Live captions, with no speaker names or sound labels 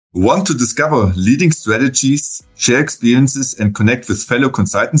Want to discover leading strategies, share experiences, and connect with fellow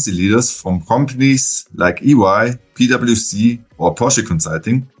consultancy leaders from companies like EY, PwC, or Porsche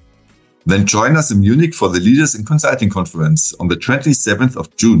Consulting? Then join us in Munich for the Leaders in Consulting Conference on the 27th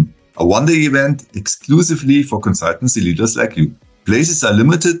of June, a one-day event exclusively for consultancy leaders like you. Places are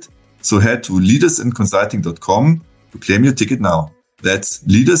limited, so head to leadersinconsulting.com to claim your ticket now. That's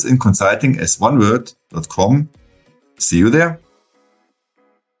leadersinconsulting as one word.com. See you there.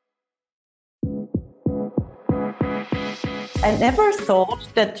 I never thought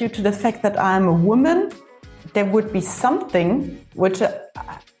that due to the fact that I'm a woman, there would be something which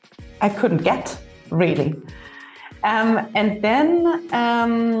I couldn't get, really. And then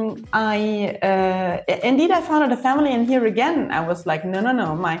I founded a family, and here again, I was like, no.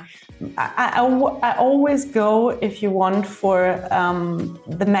 I always go, if you want, for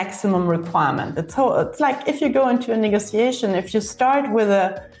the maximum requirement. It's like if you go into a negotiation, if you start with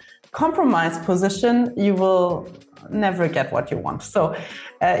a compromise position, you will never get what you want. So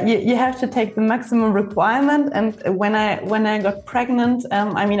you have to take the maximum requirement. And when I got pregnant,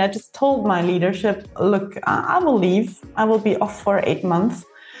 I just told my leadership, look, I will leave. I will be off for 8 months.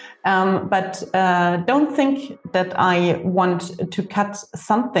 But don't think that I want to cut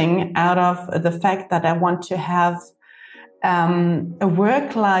something out of the fact that I want to have a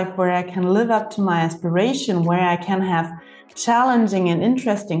work life where I can live up to my aspiration, where I can have challenging and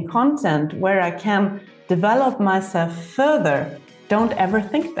interesting content, where I can develop myself further. Don't ever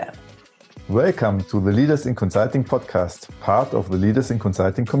think that. Welcome to the Leaders in Consulting podcast, part of the Leaders in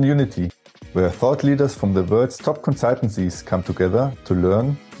Consulting community, where thought leaders from the world's top consultancies come together to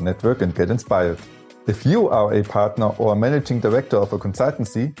learn, network, and get inspired. If you are a partner or managing director of a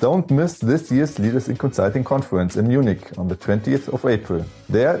consultancy, don't miss this year's Leaders in Consulting conference in Munich on the 20th of April.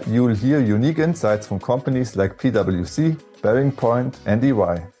 There, you will hear unique insights from companies like PwC, BearingPoint, and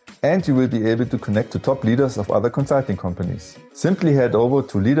EY. And you will be able to connect to top leaders of other consulting companies. Simply head over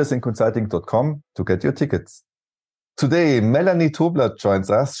to leadersinconsulting.com to get your tickets. Today, Melanie Tobler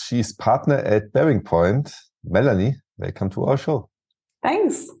joins us. She's partner at BearingPoint. Melanie, welcome to our show.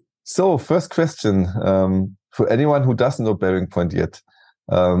 Thanks. So, first question, for anyone who doesn't know BearingPoint yet,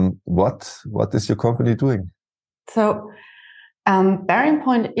 what is your company doing? So,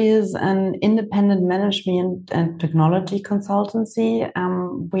 BearingPoint is an independent management and technology consultancy.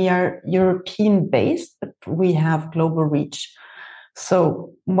 We are European-based, but we have global reach.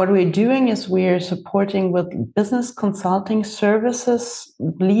 So what we're doing is we're supporting with business consulting services,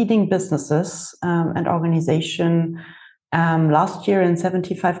 leading businesses and organization last year in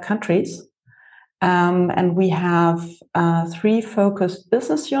 75 countries. And we have 3 focused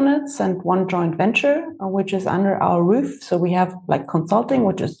business units and 1 joint venture, which is under our roof. So we have like consulting,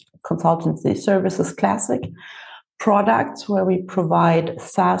 which is consultancy services classic, products where we provide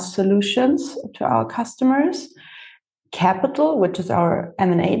SaaS solutions to our customers, capital, which is our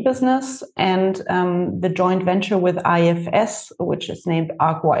M&A business, and the joint venture with IFS, which is named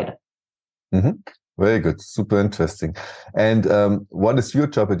ArcWide. Mm-hmm. Very good. Super interesting. And what is your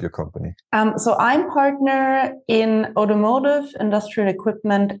job at your company? So I'm partner in automotive, industrial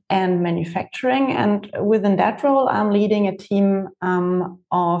equipment, and manufacturing. And within that role, I'm leading a team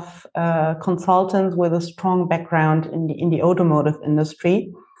of consultants with a strong background in the automotive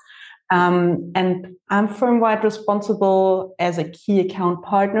industry. And I'm firm-wide responsible as a key account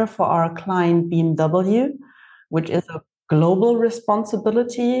partner for our client BMW, which is a global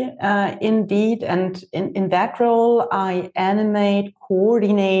responsibility indeed. And in that role, I animate,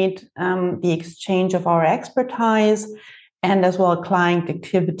 coordinate the exchange of our expertise and as well client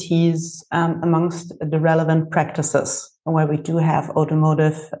activities amongst the relevant practices where we do have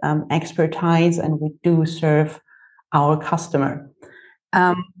automotive expertise and we do serve our customer.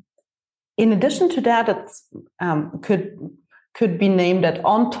 In addition to that, it's could be named at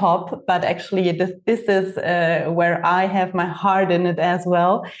on top, but actually this is where I have my heart in it as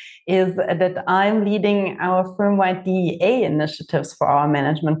well, is that I'm leading our firm-wide DEA initiatives for our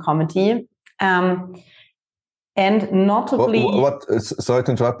management committee. And notably... Sorry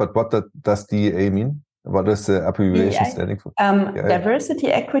to interrupt, but what does DEA mean? What is the abbreviation standing for? Diversity,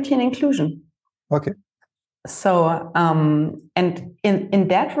 equity, and inclusion. Okay. So, and in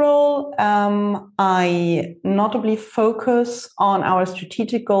that role, I notably focus on our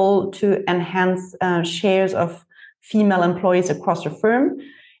strategic goal to enhance shares of female employees across the firm,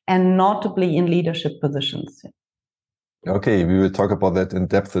 and notably in leadership positions. Okay, we will talk about that in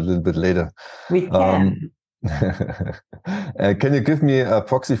depth a little bit later. We can. Can you give me a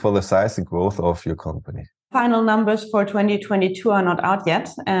proxy for the size and growth of your company? Final numbers for 2022 are not out yet,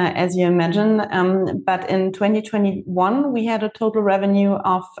 as you imagine. But in 2021, we had a total revenue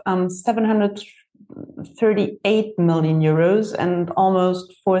of 738 million euros and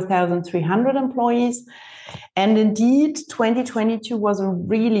almost 4,300 employees. And indeed, 2022 was a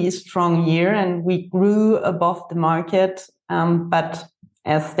really strong year and we grew above the market. But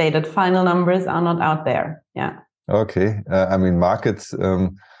as stated, final numbers are not out there. Yeah. Okay. I mean, markets,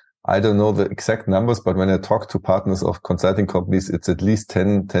 I don't know the exact numbers, but when I talk to partners of consulting companies, it's at least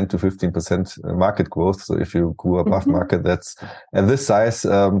 10 to 15% market growth. So if you grew above market, that's, and this size,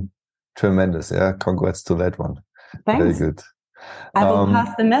 tremendous. Yeah. Congrats to that one. Thanks. Very good. I will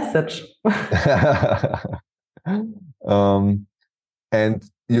pass the message. And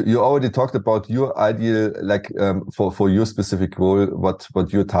you already talked about your ideal, like for your specific role, what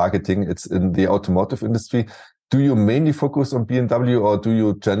you're targeting. It's in the automotive industry. Do you mainly focus on BMW, or do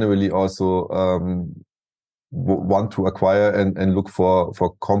you generally also want to acquire and look for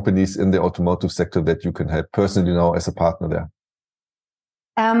companies in the automotive sector that you can help personally now as a partner there?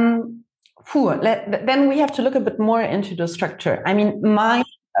 Then we have to look a bit more into the structure. I mean, my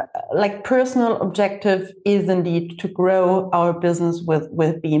personal objective is indeed to grow our business with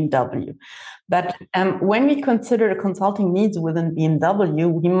BMW. But when we consider the consulting needs within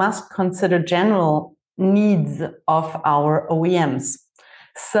BMW, we must consider general needs of our OEMs.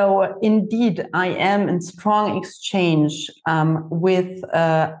 So indeed, I am in strong exchange with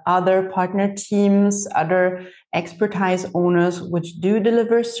other partner teams, other expertise owners, which do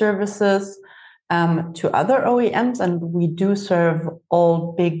deliver services to other OEMs, and we do serve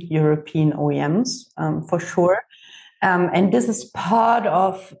all big European OEMs for sure. And this is part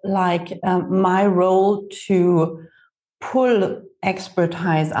of my role to pull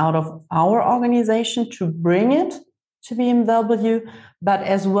expertise out of our organization to bring it to BMW, but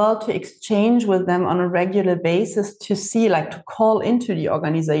as well to exchange with them on a regular basis to see, to call into the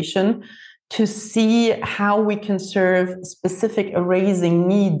organization to see how we can serve specific erasing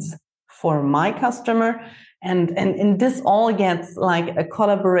needs for my customer. And this all gets a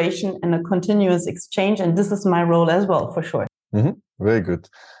collaboration and a continuous exchange. And this is my role as well, for sure. Mm-hmm. Very good.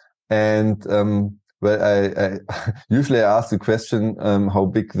 And well, I usually ask the question how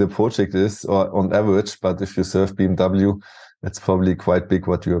big the project is, or on average, but if you serve BMW, it's probably quite big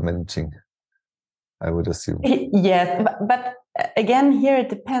what you're managing, I would assume. Yes, but again, here it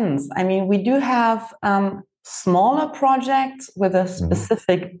depends. I mean, we do have smaller projects with a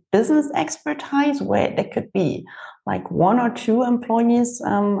specific business expertise where there could be 1 or 2 employees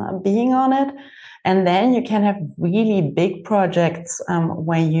being on it. And then you can have really big projects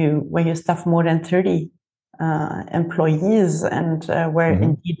where you staff more than 30 employees, and where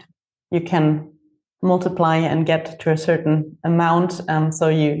indeed you can multiply and get to a certain amount. So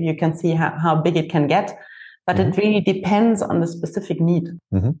you can see how big it can get, but it really depends on the specific need.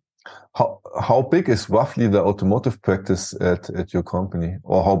 How big is roughly the automotive practice at your company,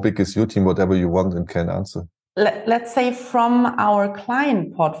 or how big is your team? Whatever you want and can answer. Let's say from our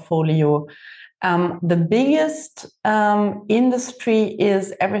client portfolio. The biggest industry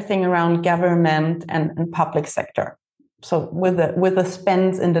is everything around government and public sector. So with the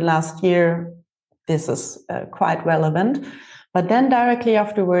spends in the last year, this is quite relevant. But then directly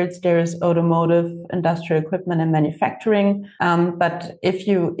afterwards, there is automotive, industrial equipment, and manufacturing. But if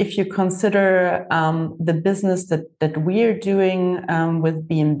you consider the business that we are doing with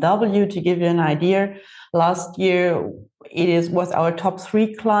BMW, to give you an idea, last year was our top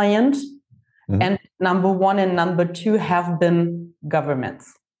 3 client. And number 1 and number 2 have been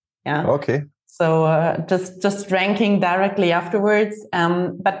governments. Yeah. Okay. So just ranking directly afterwards.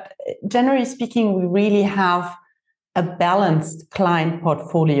 But generally speaking, we really have a balanced client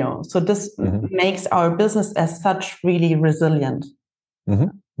portfolio. So this makes our business as such really resilient.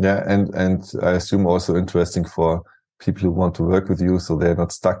 Yeah, and I assume also interesting for people who want to work with you, so they're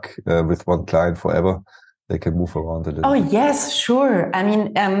not stuck with one client forever. They can move around a little. Oh, yes, sure. I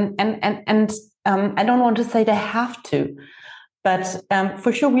mean, and I don't want to say they have to, but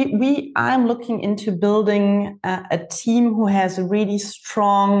for sure, I'm looking into building a team who has a really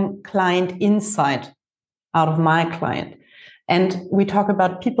strong client insight out of my client. And we talk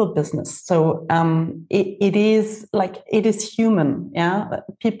about people business. So it is human. Yeah.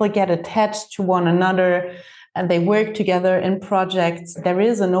 People get attached to one another and they work together in projects. There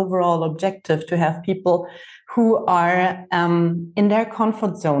is an overall objective to have people who are in their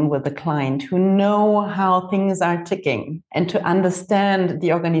comfort zone with the client, who know how things are ticking, and to understand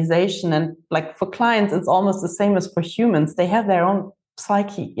the organization. And for clients, it's almost the same as for humans. They have their own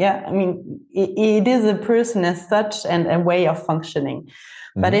psyche. Yeah. I mean, it is a person as such and a way of functioning.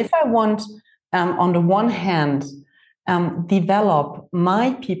 But if I want on the one hand, develop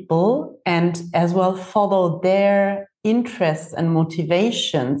my people and as well follow their interests and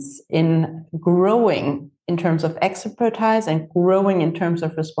motivations in growing in terms of expertise and growing in terms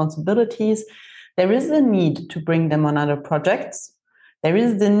of responsibilities, there is a need to bring them on other projects. There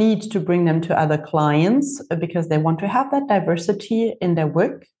is the need to bring them to other clients because they want to have that diversity in their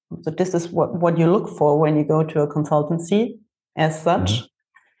work. So this is what you look for when you go to a consultancy as such. Mm-hmm.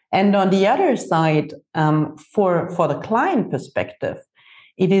 And on the other side, for the client perspective,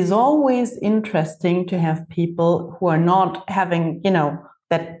 it is always interesting to have people who are not having,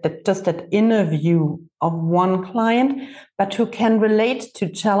 that just that inner view of one client, but who can relate to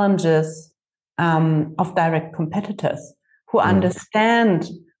challenges of direct competitors, who understand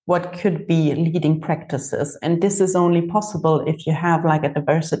what could be leading practices. And this is only possible if you have like a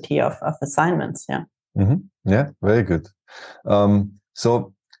diversity of assignments. Yeah. Mm-hmm. Yeah, very good.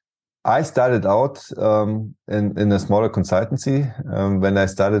 So I started out in a smaller consultancy when I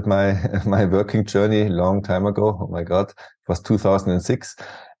started my working journey a long time ago. Oh my God, it was 2006.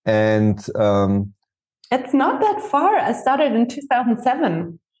 And it's not that far. I started in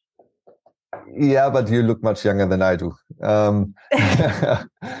 2007. Yeah, but you look much younger than I do.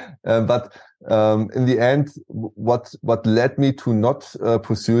 But in the end, what led me to not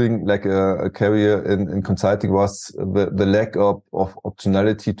pursuing like a career in consulting was the lack of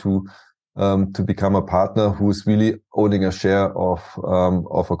optionality to become a partner who's really owning a share of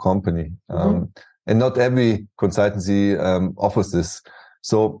a company. Mm-hmm. And not every consultancy offers this.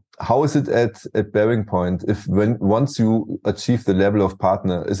 So how is it at BearingPoint? Once you achieve the level of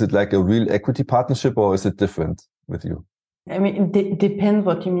partner, is it like a real equity partnership or is it different with you? I mean, it depends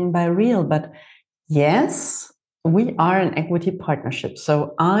what you mean by real, but yes, we are an equity partnership.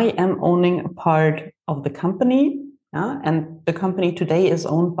 So I am owning a part of the company, and the company today is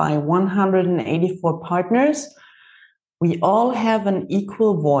owned by 184 partners. We all have an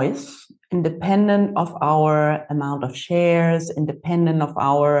equal voice, independent of our amount of shares, independent of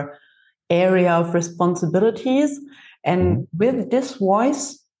our area of responsibilities. And with this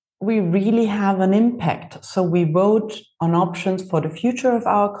voice, we really have an impact. So we vote on options for the future of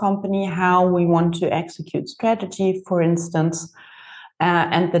our company, how we want to execute strategy, for instance,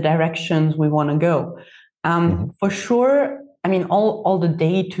 and the directions we want to go. For sure, I mean, all the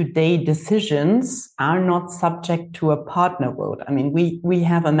day-to-day decisions are not subject to a partner vote. I mean, we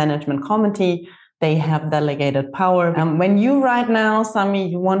have a management committee. They have delegated power. When you right now, Sami,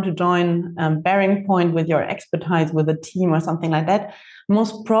 you want to join BearingPoint with your expertise with a team or something like that,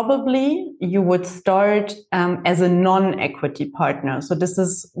 most probably you would start as a non-equity partner. So this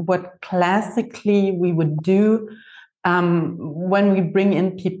is what classically we would do when we bring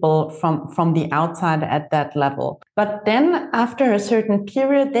in people from the outside at that level. But then after a certain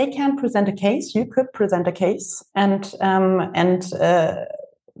period, they can present a case. You could present a case and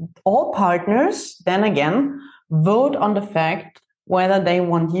all partners then again vote on the fact whether they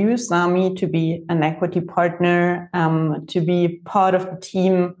want you, Sami, to be an equity partner, to be part of the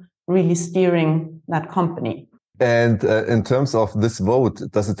team really steering that company. And in terms of this vote,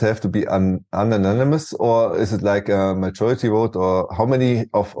 does it have to be unanimous, or is it like a majority vote, or how many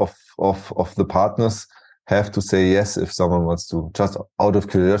of the partners have to say yes if someone wants to? Just out of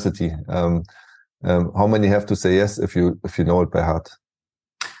curiosity, how many have to say yes if you know it by heart?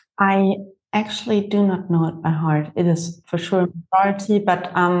 I actually do not know it by heart. It is for sure a majority, but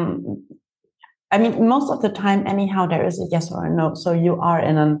I mean, most of the time, anyhow, there is a yes or a no. So you are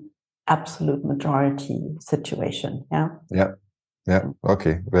in an absolute majority situation. Yeah.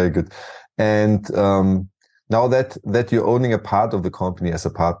 Okay, very good. And now that you're owning a part of the company as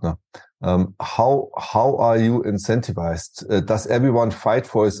a partner, how are you incentivized? Does everyone fight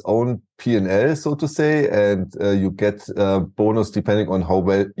for his own P&L, so to say, and you get a bonus depending on how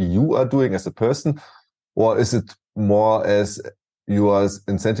well you are doing as a person, or is it more as you are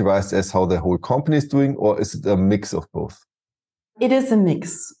incentivized as how the whole company is doing, or is it a mix of both? It is a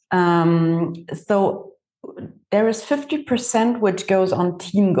mix. So there is 50% which goes on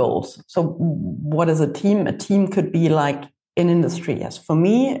team goals. So what is a team? A team could be like in industry. Yes, for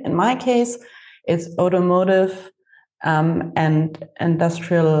me, in my case, it's automotive and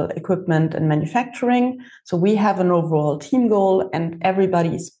industrial equipment and manufacturing. So we have an overall team goal and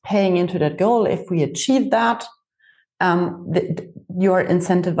everybody is paying into that goal. If we achieve that, you're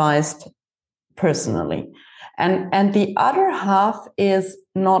incentivized personally. And the other half is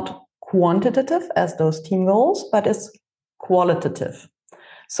not quantitative as those team goals, but it's qualitative.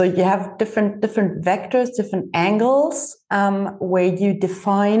 So you have different vectors, different angles where you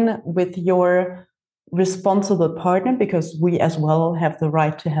define with your responsible partner, because we as well have the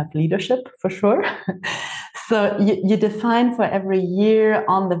right to have leadership for sure. So you define for every year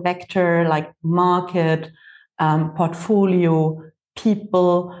on the vector, like market, portfolio,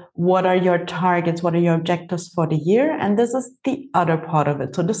 people, what are your targets, what are your objectives for the year? And this is the other part of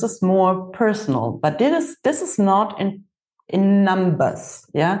it. So this is more personal, but this is not in numbers,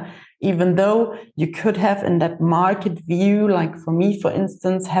 yeah? Even though you could have in that market view, like for me, for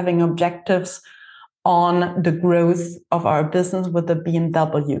instance, having objectives on the growth of our business with the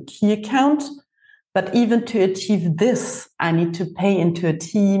BMW key account. But even to achieve this, I need to pay into a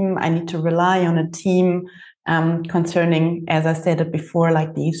team. I need to rely on a team concerning, as I stated before,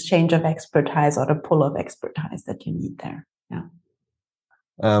 like the exchange of expertise or the pull of expertise that you need there. Yeah.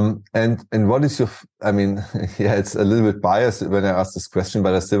 And what is your, I mean, yeah, it's a little bit biased when I ask this question,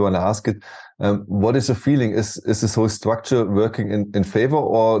 but I still want to ask it. What is your feeling? Is this whole structure working in favor,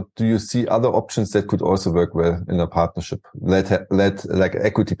 or do you see other options that could also work well in a partnership, led like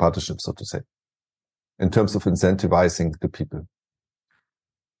equity partnership, so to say, in terms of incentivizing the people?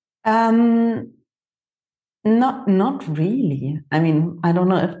 Not really. I mean, I don't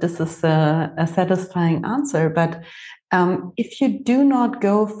know if this is a satisfying answer, but if you do not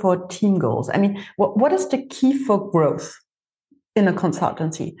go for team goals, I mean, what is the key for growth in a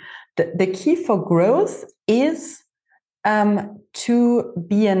consultancy? The key for growth is to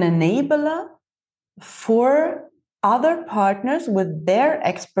be an enabler for other partners with their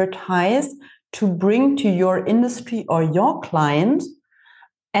expertise to bring to your industry or your client,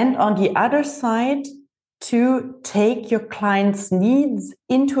 and on the other side, to take your client's needs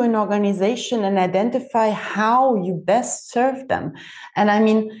into an organization and identify how you best serve them. And I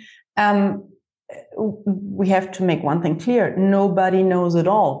mean, we have to make one thing clear. Nobody knows it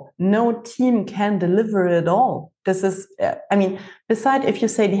all. No team can deliver it all. This is, I mean, besides, if you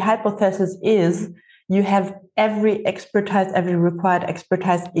say the hypothesis is you have every required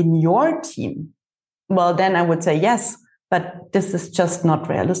expertise in your team, well, then I would say yes, but this is just not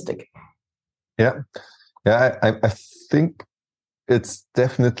realistic. Yeah. Yeah, I think it's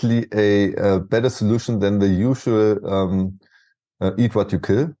definitely a better solution than the usual eat what you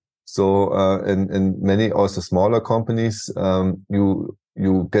kill. So in many also smaller companies, you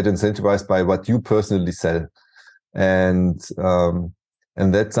get incentivized by what you personally sell, and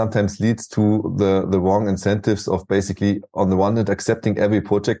that sometimes leads to the wrong incentives of basically on the one hand accepting every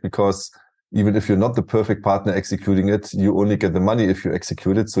project, because even if you're not the perfect partner executing it, you only get the money if you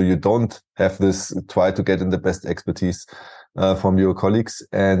execute it. So you don't have this try to get in the best expertise from your colleagues.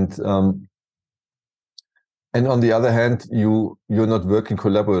 And on the other hand, you're not working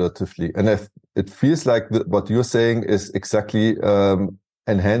collaboratively. And it feels like what you're saying is exactly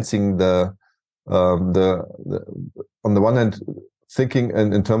enhancing the on the one hand, thinking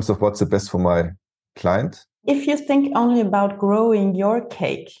in terms of what's the best for my client. If you think only about growing your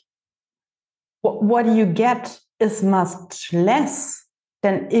cake, what you get is much less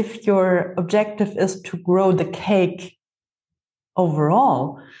than if your objective is to grow the cake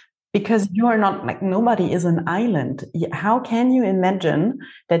overall, because you are not, like, nobody is an island. How can you imagine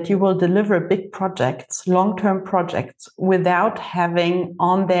that you will deliver big projects, long-term projects, without having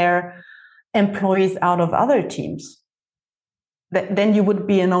on their employees out of other teams? Then you would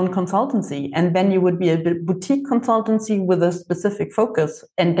be an own consultancy, and then you would be a boutique consultancy with a specific focus.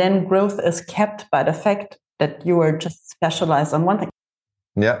 And then growth is kept by the fact that you are just specialized on one thing.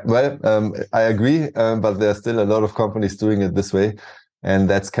 Yeah, well, I agree, but there are still a lot of companies doing it this way, and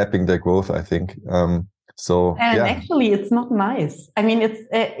that's capping their growth, I think. Actually, it's not nice. I mean, it's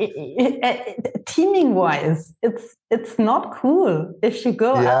teaming wise, it's not cool if you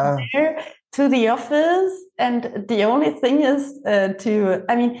go out there to the office and the only thing is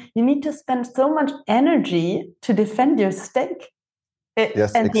you need to spend so much energy to defend your stake.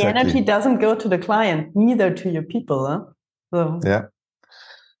 Yes, and exactly. The energy doesn't go to the client, neither to your people. Huh? So. Yeah,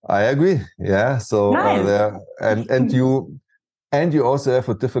 I agree. Yeah. So nice. And you also have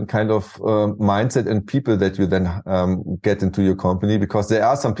a different kind of mindset and people that you then get into your company, because there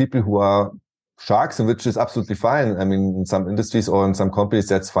are some people who are sharks, and which is absolutely fine. I mean, in some industries or in some companies,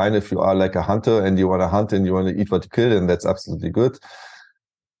 that's fine if you are like a hunter and you want to hunt and you want to eat what you kill, and that's absolutely good.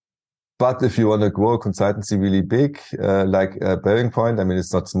 But if you want to grow a consultancy really big, like BearingPoint, I mean,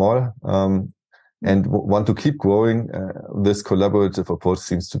 it's not small, and want to keep growing, this collaborative approach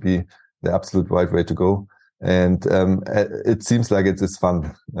seems to be the absolute right way to go. And it seems like it is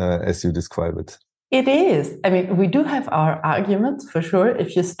fun, as you describe it. It is. I mean, we do have our arguments for sure.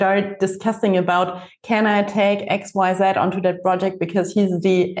 If you start discussing about, can I take XYZ onto that project because he's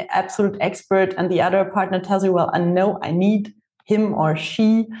the absolute expert, and the other partner tells you, well, I know I need him or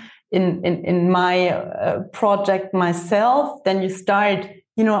she in my project myself, then you start,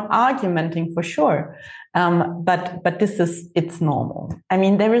 argumenting for sure. But it's normal. I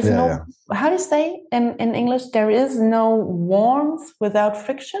mean, there is how do you say in English? There is no warmth without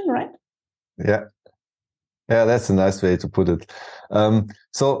friction, right? Yeah. Yeah, that's a nice way to put it.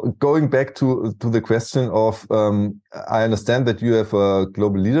 So going back to the question of, I understand that you have a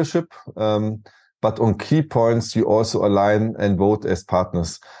global leadership, but on key points, you also align and vote as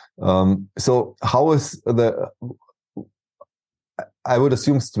partners. So how is I would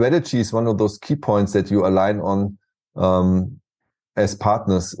assume strategy is one of those key points that you align on as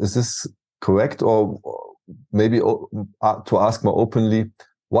partners. Is this correct? Or maybe to ask more openly,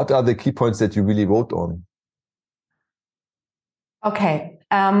 what are the key points that you really vote on? Okay.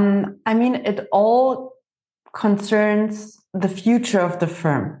 I mean, it all concerns the future of the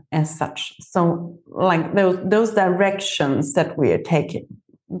firm as such. So like those directions that we are taking.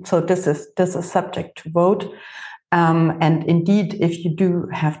 So this is subject to vote. And indeed, if you do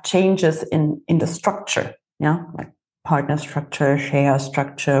have changes in the structure, like partner structure, share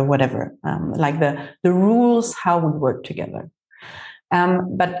structure, whatever, like the rules, how we work together.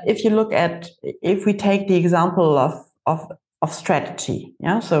 But if we take the example of strategy,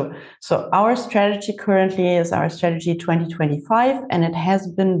 so our strategy currently is our strategy 2025, and it has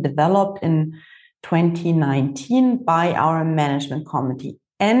been developed in 2019 by our management committee,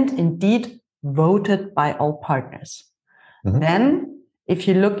 and indeed voted by all partners. Mm-hmm. Then, if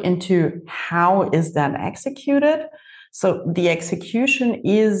you look into how is that executed, so the execution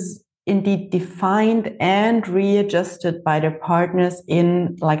is indeed defined and readjusted by the partners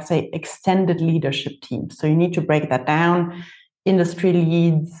in, like, say, extended leadership teams. So you need to break that down: industry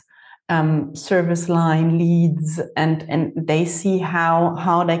leads, service line leads, and they see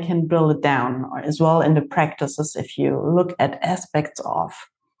how they can build it down, or as well in the practices. If you look at aspects of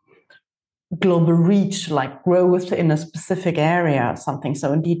global reach, like growth in a specific area or something.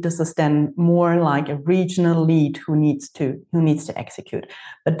 So indeed, this is then more like a regional lead who needs to execute.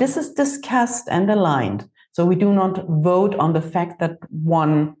 But this is discussed and aligned. So we do not vote on the fact that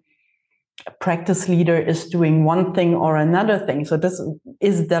one practice leader is doing one thing or another thing. So this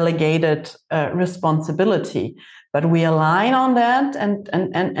is delegated responsibility. But we align on that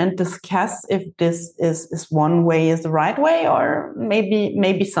and discuss if this is one way is the right way, or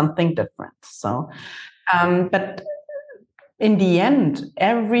maybe something different. So, but in the end,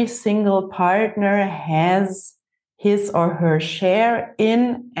 every single partner has his or her share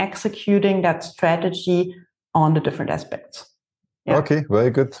in executing that strategy on the different aspects. Yeah. Okay,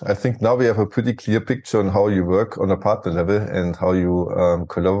 very good. I think now we have a pretty clear picture on how you work on a partner level and how you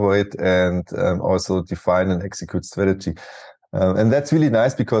collaborate and also define and execute strategy. And that's really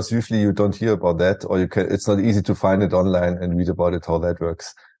nice, because usually you don't hear about that, or it's not easy to find it online and read about it, how that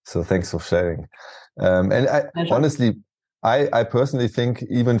works. So thanks for sharing. And honestly, I personally think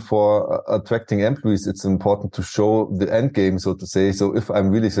even for attracting employees, it's important to show the end game, so to say. So if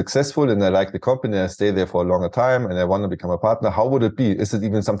I'm really successful and I like the company, I stay there for a longer time and I want to become a partner, how would it be? Is it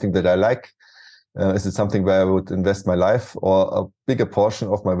even something that I like? Is it something where I would invest my life, or a bigger portion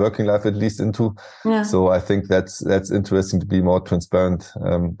of my working life at least into? Yeah. So I think that's interesting to be more transparent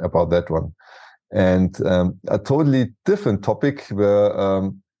about that one. And a totally different topic where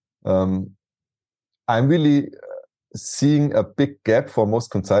I'm really seeing a big gap for most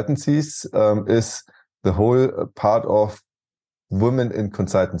consultancies is the whole part of women in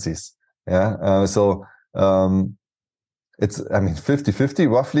consultancies. Yeah. So it's, 50-50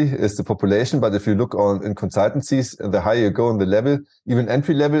 roughly is the population. But if you look in consultancies, the higher you go in the level, even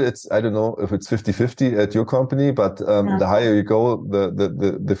entry level, I don't know if it's 50-50 at your company, but the higher you go,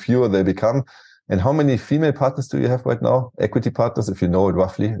 the fewer they become. And how many female partners do you have right now? Equity partners, if you know it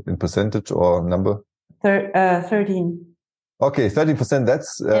roughly in percentage or number? 13. Okay, 30%.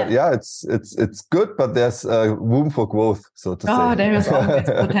 That's it's good, but there's room for growth, so to say. Oh, there is always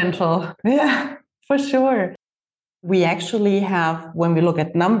potential. Yeah, for sure. We actually have, when we look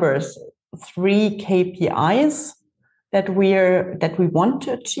at numbers, 3 KPIs that we want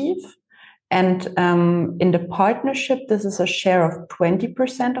to achieve, and in the partnership, this is a share of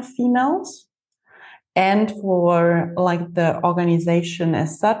 20% of females. And for like the organization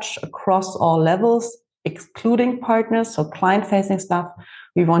as such, across all levels, excluding partners, so client-facing staff,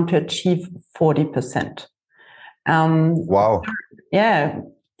 we want to achieve 40%. Wow. Yeah.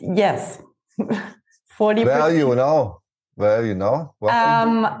 Yes. 40%. Where are you now?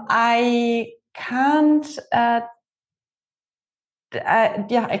 I can't.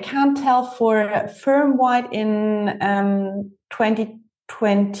 I can't tell for firm-wide in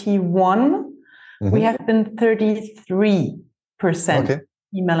 2021. Mm-hmm. We have been 33%.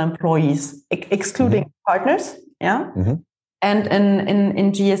 female employees, excluding partners. Yeah. And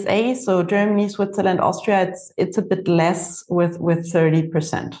in GSA, so Germany, Switzerland, Austria, it's a bit less with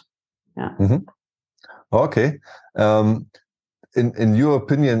 30%. Yeah. Okay. In your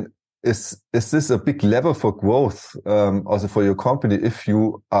opinion, is this a big lever for growth also for your company if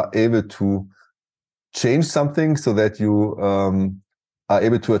you are able to change something so that you are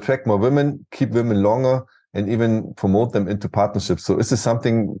able to attract more women, keep women longer, and even promote them into partnerships? So is this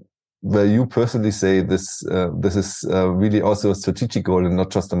something where you personally say this is really also a strategic goal and not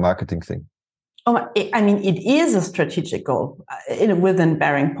just a marketing thing? Oh, I mean, it is a strategic goal within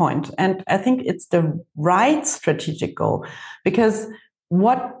BearingPoint. And I think it's the right strategic goal, because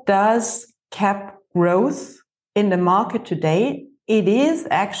what does cap growth in the market today? It is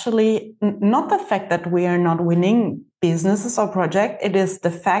actually not the fact that we are not winning businesses or projects. It is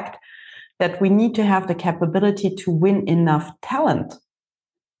the fact that we need to have the capability to win enough talent.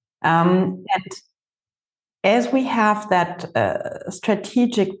 And as we have that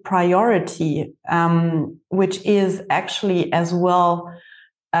strategic priority, which is actually as well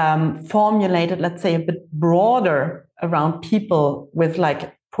formulated, let's say, a bit broader around people, with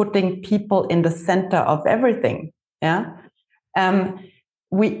like putting people in the center of everything. Yeah,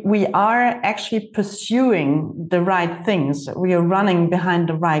 we are actually pursuing the right things. We are running behind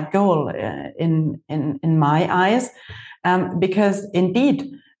the right goal in my eyes, because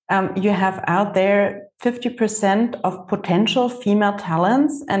indeed you have out there 50% of potential female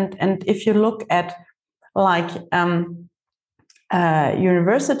talents, and if you look at like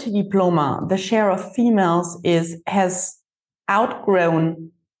university diploma, the share of females has outgrown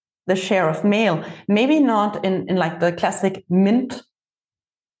the share of male. Maybe not in like the classic MINT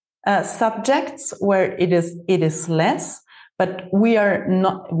subjects where it is less, but we are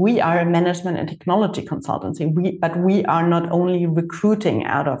a management and technology consultancy. But we are not only recruiting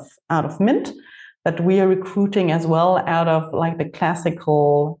out of MINT, but we are recruiting as well out of like the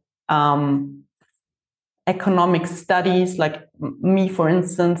classical economic studies. Like me, for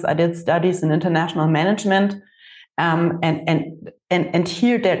instance, I did studies in international management, and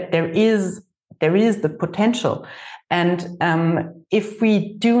here there is the potential. And if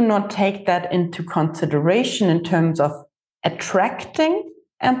we do not take that into consideration in terms of attracting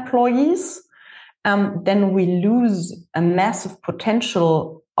employees, then we lose a massive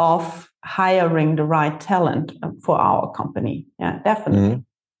potential of hiring the right talent for our company. Yeah, definitely.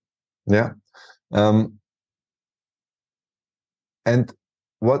 Yeah. And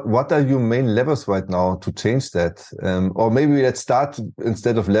what are your main levers right now to change that? Or maybe let's start,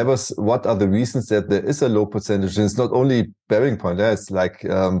 instead of levers, what are the reasons that there is a low percentage? And it's not only BearingPoint, it's like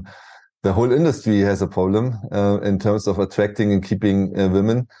the whole industry has a problem in terms of attracting and keeping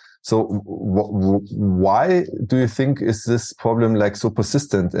women. So why do you think is this problem like so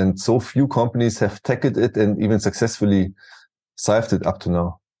persistent and so few companies have tackled it and even successfully solved it up to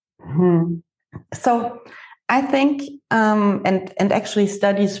now? So I think, and actually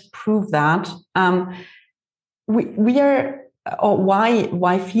studies prove that we are, or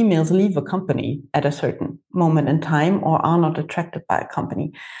why females leave a company at a certain moment in time or are not attracted by a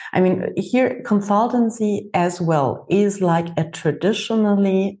company. I mean, here consultancy as well is like a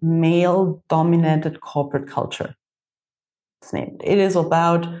traditionally male-dominated corporate culture. It is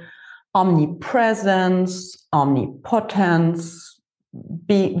about omnipresence, omnipotence,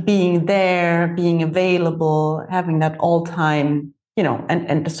 being there, being available, having that all time,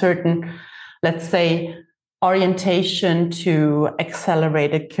 and a certain, let's say, orientation to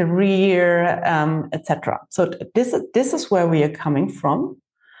accelerate a career, etc. So this is where we are coming from.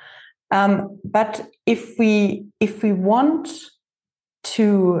 But if we want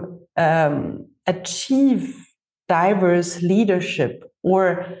to achieve diverse leadership,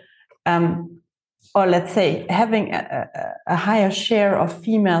 or let's say having a higher share of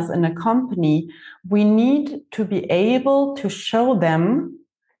females in a company, we need to be able to show them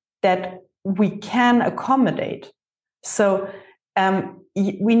that we can accommodate. So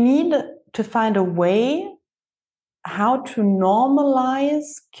we need to find a way how to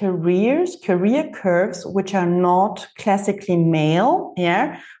normalize career curves, which are not classically male,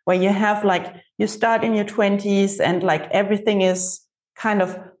 where you have like, you start in your 20s and like everything is kind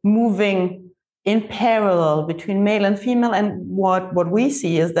of moving in parallel between male and female. And what we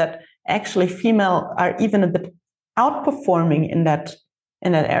see is that actually female are even a bit outperforming in that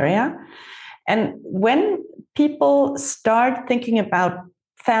area. And when people start thinking about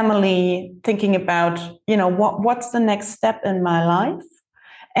family, thinking about, what's the next step in my life,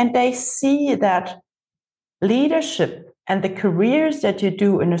 and they see that leadership and the careers that you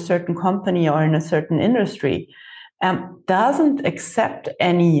do in a certain company or in a certain industry doesn't accept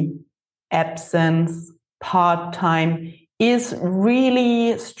any absence, part-time, is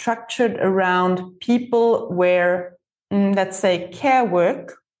really structured around people where, let's say, care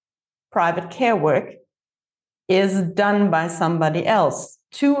work, private care work, is done by somebody else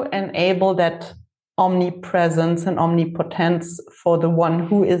to enable that omnipresence and omnipotence for the one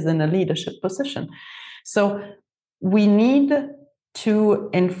who is in a leadership position. So we need to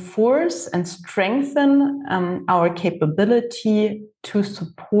enforce and strengthen our capability to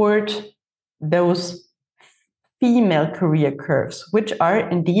support those female career curves, which are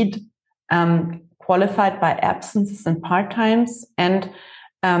indeed qualified by absences and part-times. And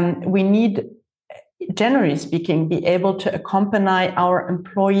we need, generally speaking, be able to accompany our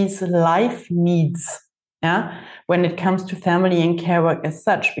employees' life needs, when it comes to family and care work as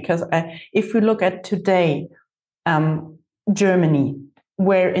such. Because if we look at today, Germany,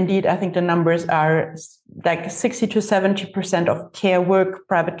 where indeed I think the numbers are like 60 to 70% of care work,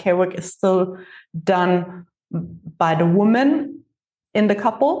 private care work, is still done by the woman in the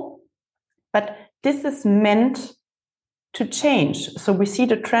couple. But this is meant to change. So we see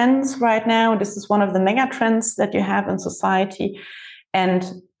the trends right now. This is one of the mega trends that you have in society.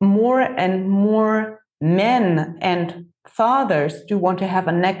 And more men and fathers do want to have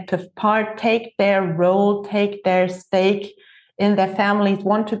an active part, take their role, take their stake in their families,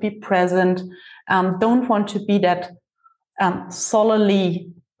 want to be present, don't want to be that solely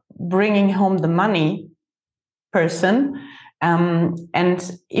bringing home the money person.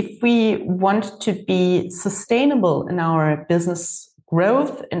 And if we want to be sustainable in our business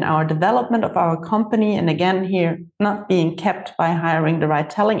growth, in our development of our company, and again here, not being kept by hiring the right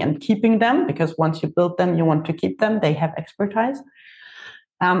talent and keeping them, because once you build them, you want to keep them, they have expertise.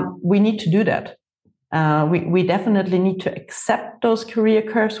 We need to do that. We definitely need to accept those career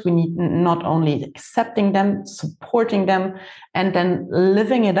curves. We need not only accepting them, supporting them, and then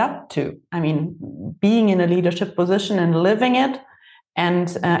living it up to. I mean, being in a leadership position and living it, and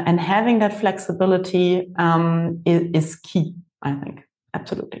having that flexibility is key, I think.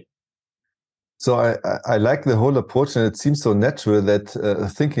 Absolutely. So I like the whole approach, and it seems so natural that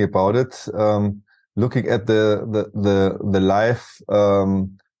thinking about it, looking at the life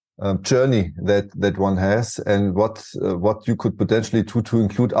journey that one has, and what you could potentially do to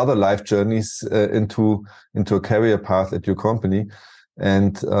include other life journeys into a career path at your company.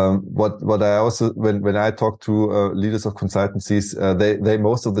 And what I also, when I talk to leaders of consultancies, they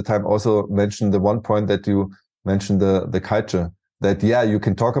most of the time also mention the one point that you mentioned, the culture. That, you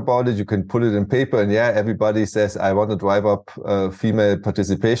can talk about it, you can put it in paper, and everybody says, I want to drive up female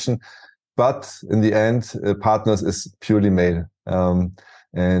participation. But in the end, partners is purely male.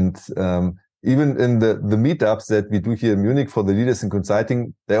 Even in the meetups that we do here in Munich for the leaders in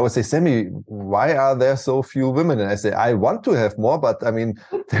consulting, they always say, Sammy, why are there so few women? And I say, I want to have more, but I mean,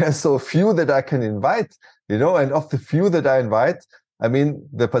 there are so few that I can invite, and of the few that I invite, I mean,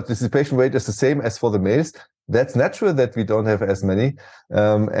 the participation rate is the same as for the males. That's natural that we don't have as many.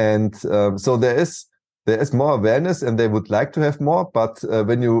 So there is more awareness, and they would like to have more. But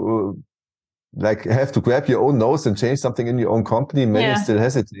when you have to grab your own nose and change something in your own company, many still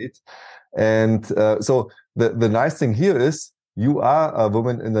hesitate. And so the nice thing here is you are a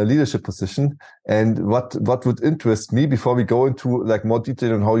woman in a leadership position. And what would interest me, before we go into more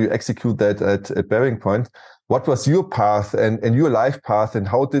detail on how you execute that at BearingPoint, what was your path and your life path, and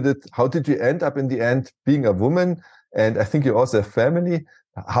how did you end up in the end being a woman? And I think you also have family.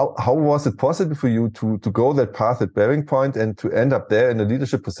 How was it possible for you to go that path at BearingPoint and to end up there in a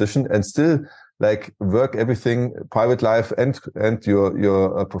leadership position and still work everything, private life and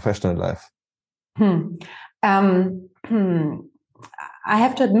your professional life? I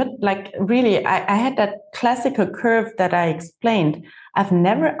have to admit, really, I had that classical curve that I explained. I've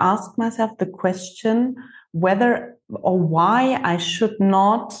never asked myself the question whether or why I should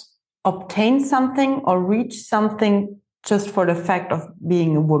not obtain something or reach something just for the fact of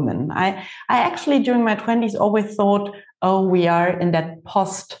being a woman. I actually, during my 20s, always thought, we are in that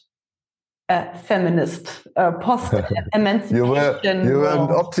post-feminist, post-emancipation. You were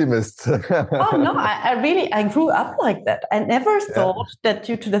an optimist. Oh, no, I grew up like that. I never thought that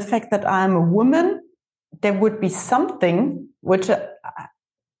due to the fact that I'm a woman, there would be something which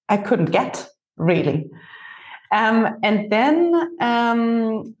I couldn't get, really. And then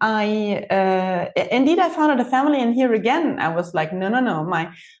I founded a family, and here again I was like, no.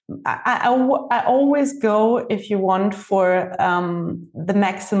 I always go, if you want, for the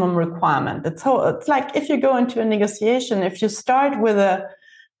maximum requirement. It's like if you go into a negotiation, if you start with a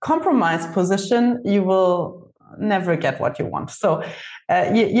compromise position, you will never get what you want. So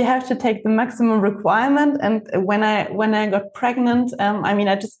you have to take the maximum requirement. And when I got pregnant,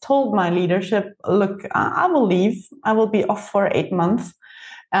 I just told my leadership, look, I will leave. I will be off for 8 months.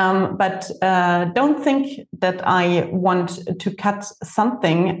 But don't think that I want to cut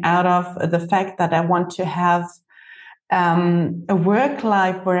something out of the fact that I want to have a work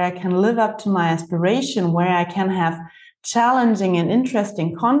life where I can live up to my aspiration, where I can have challenging and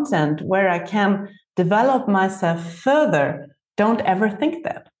interesting content, where I can develop myself further. Don't ever think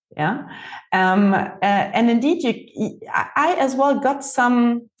that. Yeah. And indeed, I as well got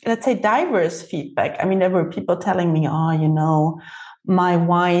some, let's say, diverse feedback. There were people telling me, my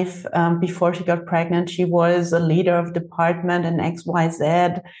wife, before she got pregnant, she was a leader of department in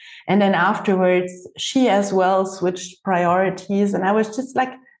XYZ. And then afterwards, she as well switched priorities. And I was just like,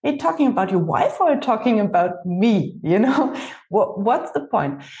 are you talking about your wife or are you talking about me? What's the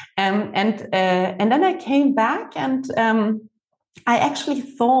point? And then I came back and I actually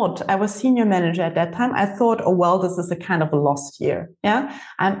thought, I was senior manager at that time. I thought, this is a kind of a lost year. Yeah.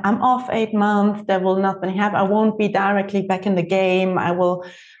 I'm off 8 months. There will nothing happen. I won't be directly back in the game. I will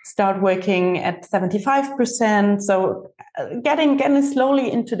start working at 75%. So getting slowly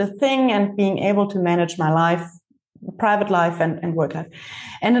into the thing and being able to manage my life, private life and work life.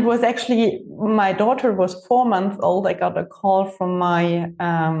 And it was actually, my daughter was 4 months old. I got a call from my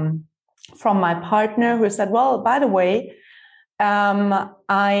partner who said, well, by the way,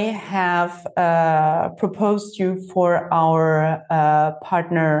 I have proposed you for our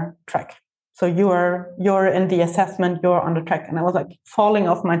partner track. So you're in the assessment, you're on the track. And I was like falling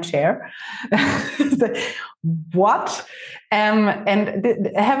off my chair. What? And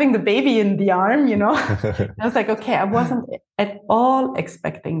having the baby in the arm, I was like, okay, I wasn't at all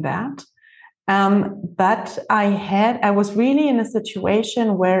expecting that. But I was really in a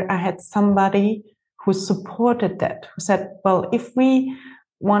situation where I had somebody who supported that, who said, well, if we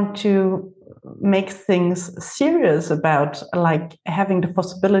want to make things serious about like having the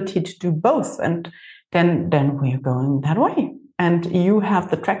possibility to do both, and then we're going that way. And you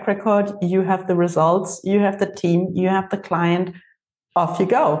have the track record, you have the results, you have the team, you have the client, off you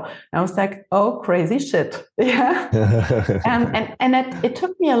go. And I was like, oh, crazy shit. Yeah. and it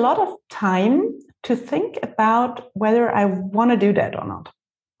took me a lot of time to think about whether I want to do that or not.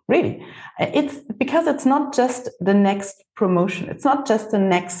 Really. It's because it's not just the next promotion. It's not just the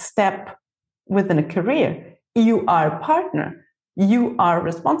next step within a career. You are a partner. You are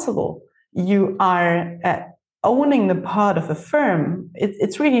responsible. You are owning the part of a firm.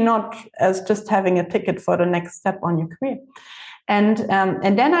 It's really not as just having a ticket for the next step on your career. And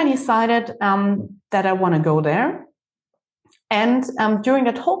then I decided that I want to go there. And during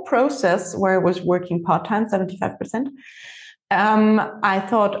that whole process where I was working part-time, 75%, I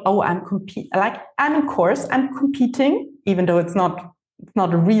thought, I'm in course, I'm competing, even though it's not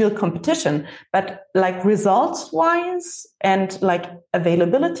a real competition, but like results wise and like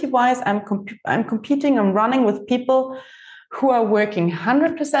availability wise, I'm competing, I'm running with people who are working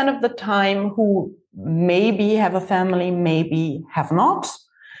 100% of the time, who maybe have a family, maybe have not,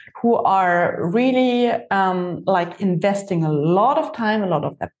 who are really like investing a lot of time, a lot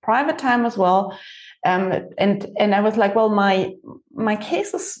of their private time as well. And I was like, well, my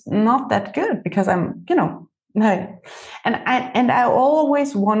case is not that good because I'm, no. And I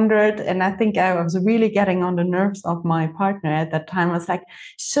always wondered, and I think I was really getting on the nerves of my partner at that time. I was like,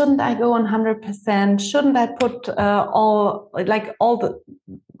 shouldn't I go on 100%? Shouldn't I put all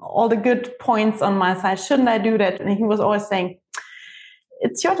the good points on my side? Shouldn't I do that? And he was always saying,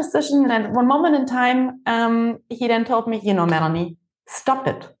 it's your decision. And at one moment in time, he then told me, Melanie, stop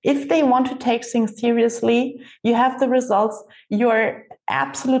it. If they want to take things seriously, you have the results, you're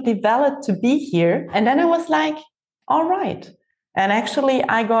absolutely valid to be here. And then I was like, all right. And actually,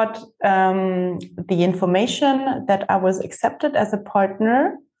 I got the information that I was accepted as a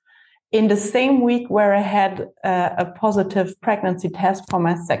partner in the same week where I had a positive pregnancy test for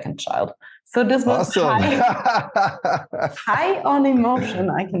my second child. So this was awesome. high on emotion,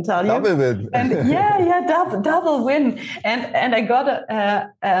 I can tell you. Double win. And double win. And I got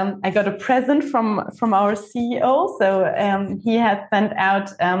a present from our CEO. So he had sent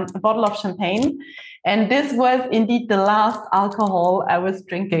out a bottle of champagne, and this was indeed the last alcohol I was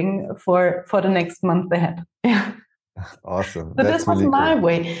drinking for the next month ahead. Yeah. Awesome. So this was really my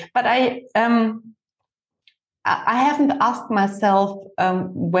way, but I haven't asked myself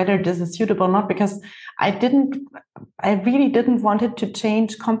whether this is suitable or not, because I really didn't want it to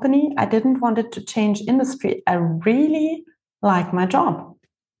change company. I didn't want it to change industry. I really like my job.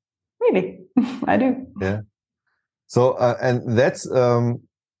 Really, I do. Yeah. So, and that's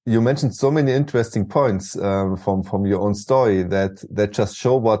you mentioned so many interesting points from your own story that just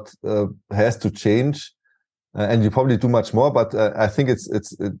show what has to change, and you probably do much more. But I think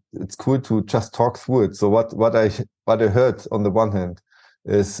it's cool to just talk through it. So what I heard on the one hand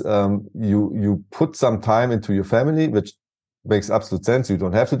is you put some time into your family, which makes absolute sense. You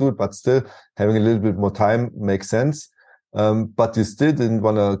don't have to do it, but still having a little bit more time makes sense. But you still didn't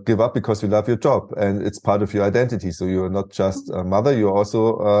want to give up because you love your job and it's part of your identity. So you're not just a mother, you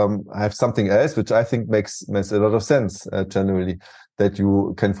also have something else, which I think makes a lot of sense generally, that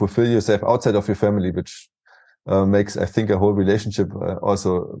you can fulfill yourself outside of your family, which makes, I think, a whole relationship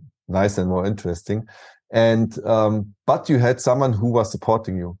also nice and more interesting. And but you had someone who was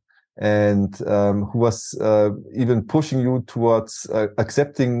supporting you and who was even pushing you towards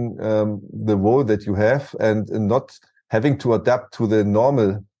accepting the role that you have and not having to adapt to the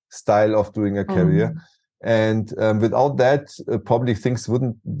normal style of doing a career. And without that, probably things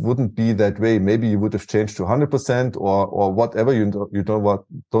wouldn't be that way. Maybe you would have changed to 100% or whatever. You don't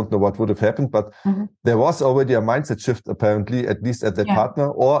know what would have happened. But there was already a mindset shift, apparently, at least at that partner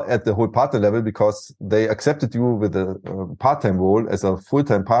or at the whole partner level, because they accepted you with a part-time role as a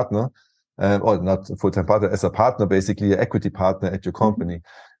full-time partner, or not a full-time partner, as a partner, basically an equity partner at your company.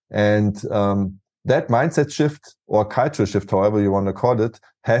 And that mindset shift or cultural shift, however you want to call it,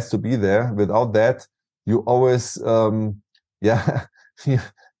 has to be there. Without that, you always, you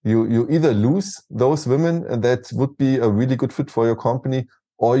either lose those women and that would be a really good fit for your company,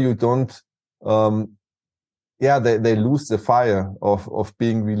 or you don't, they lose the fire of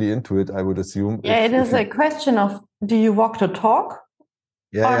being really into it, I would assume. Yeah, it is a question of, do you walk the talk?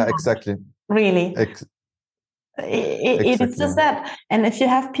 Yeah, exactly. Really? It is just that. And if you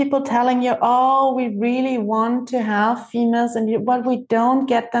have people telling you, oh, we really want to have females but we don't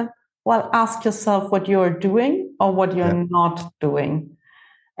get them, well, ask yourself what you're doing or what you're not doing.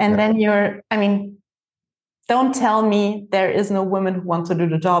 And then don't tell me there is no women who want to do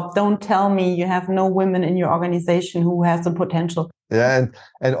the job. Don't tell me you have no women in your organization who has the potential. Yeah,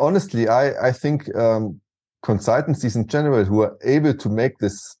 and honestly, I think consultancies in general who are able to make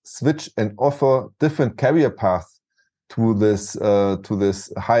this switch and offer different career paths to this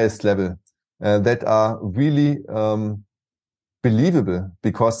highest level that are really believable,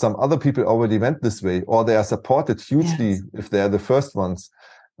 because some other people already went this way, or they are supported hugely if they are the first ones.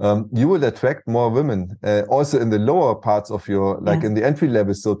 You will attract more women, also in the lower parts of your, like in the entry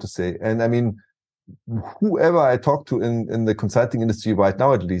level, so to say. And I mean, whoever I talk to in the consulting industry right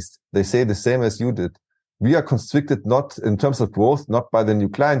now, at least, they say the same as you did. We are constricted not in terms of growth, not by the new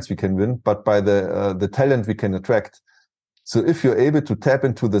clients we can win, but by the talent we can attract. So if you're able to tap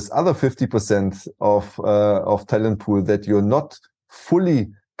into this other 50% of talent pool that you're not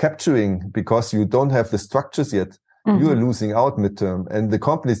fully capturing because you don't have the structures yet, you are losing out midterm. And the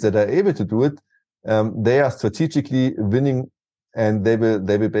companies that are able to do it, they are strategically winning, and they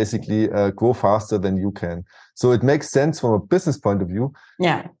will basically grow faster than you can. So it makes sense from a business point of view.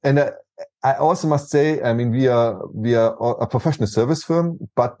 Yeah. And I also must say, I mean, we are a professional service firm,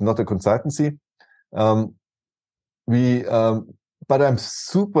 but not a consultancy. But I'm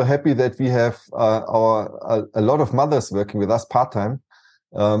super happy that we have a lot of mothers working with us part-time.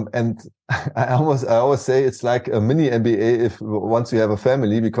 And I always say it's like a mini MBA once you have a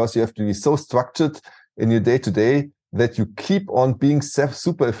family, because you have to be so structured in your day-to-day that you keep on being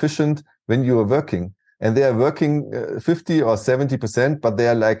super efficient when you are working. And they are working 50 or 70%, but they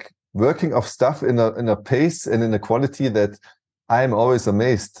are like working of stuff in a pace and in a quality that I'm always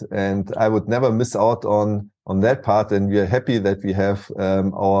amazed, and I would never miss out on that part. And we are happy that we have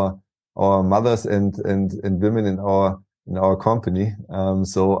our mothers and women in our company.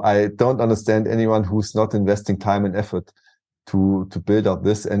 So I don't understand anyone who's not investing time and effort to build up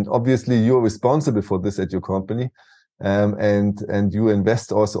this. And obviously you're responsible for this at your company, and you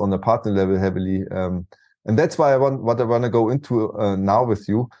invest also on a partner level heavily. And that's why I want to go into now with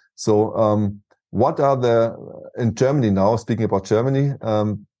you. So what are in Germany now, speaking about Germany,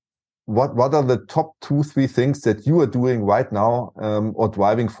 what are the top 2-3 things that you are doing right now or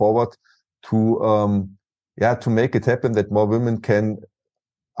driving forward to make it happen that more women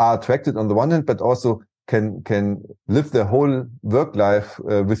are attracted on the one hand, but also can live their whole work life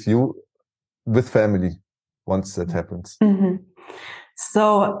with you, with family, once that happens?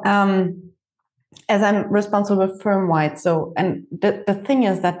 So as I'm responsible firm-wide, and the thing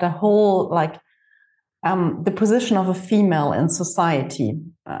is that the whole the position of a female in society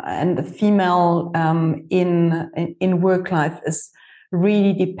and the female in work life is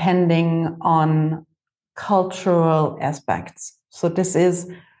really depending on cultural aspects. So this is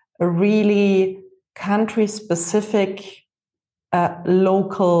a really country-specific a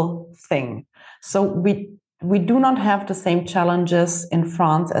local thing. So we do not have the same challenges in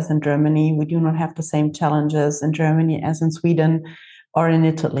France as in Germany. We do not have the same challenges in Germany as in Sweden or in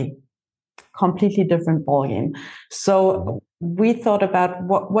Italy. Completely different ballgame. So we thought about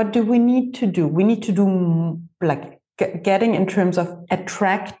what do we need to do? We need to do like getting in terms of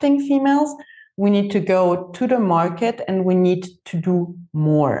attracting females. We need to go to the market and we need to do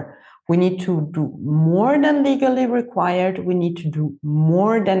more. We need to do more than legally required. We need to do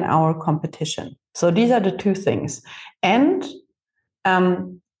more than our competition. So these are the two things. And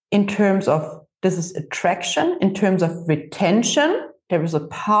in terms of, this is attraction, in terms of retention, there is a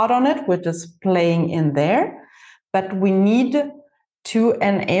part on it which is playing in there, but we need to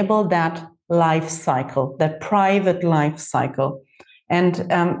enable that life cycle, that private life cycle. And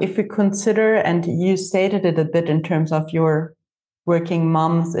if we consider, and you stated it a bit in terms of your working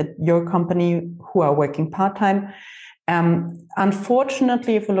moms at your company who are working part-time,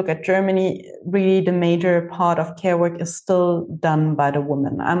 unfortunately, if we look at Germany, really the major part of care work is still done by the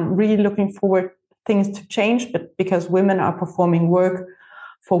women. I'm really looking forward things to change, but because women are performing work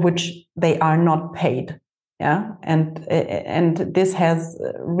for which they are not paid. Yeah. And this has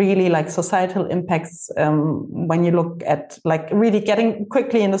really like societal impacts when you look at like really getting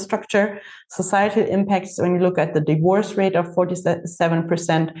quickly in the structure, societal impacts when you look at the divorce rate of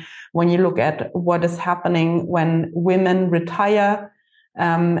 47%, when you look at what is happening when women retire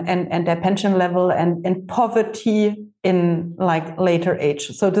and their pension level and poverty in like later age.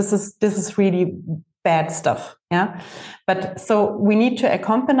 So this is really bad stuff. Yeah. But so we need to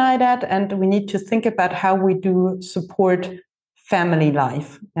accompany that and we need to think about how we do support family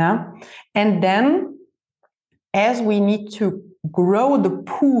life. Yeah. And then as we need to grow the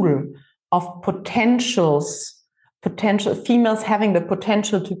pool of potential females having the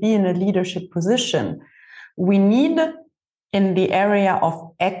potential to be in a leadership position, we need in the area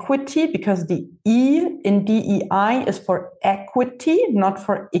of equity, because the E in DEI is for equity, not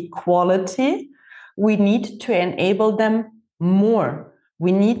for equality. We need to enable them more.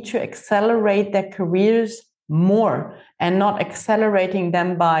 We need to accelerate their careers more and not accelerating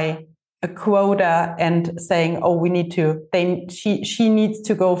them by a quota and saying, oh, she needs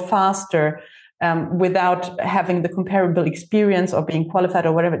to go faster without having the comparable experience or being qualified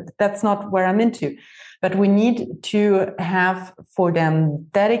or whatever. That's not where I'm into. But we need to have for them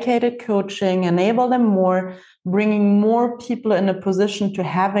dedicated coaching, enable them more, bringing more people in a position to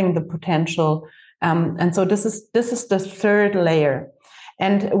having the potential. And so this is the third layer.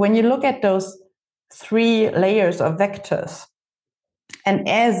 And when you look at those 3 layers of vectors, and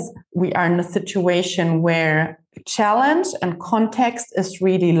as we are in a situation where challenge and context is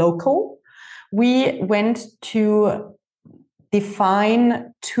really local, we went to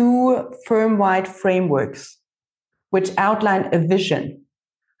define 2 firm-wide frameworks which outline a vision.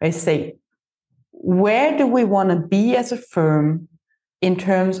 I say, where do we want to be as a firm in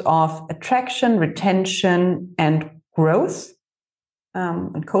terms of attraction, retention, and growth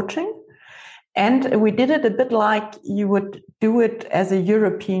and coaching? And we did it a bit like you would do it as a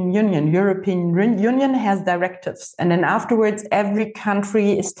European Union. European Union has directives. And then afterwards, every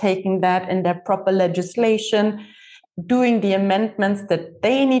country is taking that in their proper legislation, doing the amendments that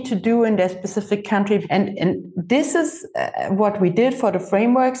they need to do in their specific country. And this is what we did for the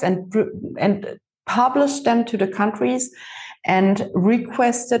frameworks and published them to the countries and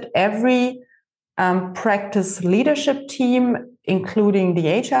requested every practice leadership team, including the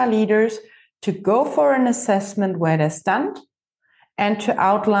HR leaders, to go for an assessment where they stand and to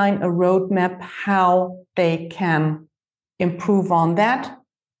outline a roadmap how they can improve on that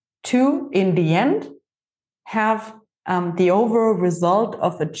to, in the end, have the overall result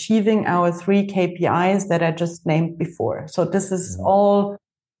of achieving our 3 KPIs that I just named before. So this is all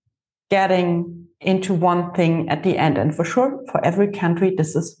getting into one thing at the end. And for sure, for every country,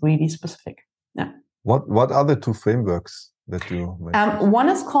 this is really specific. Yeah. What are the 2 frameworks that you mentioned? One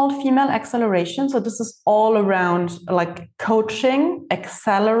is called female acceleration. So this is all around like coaching,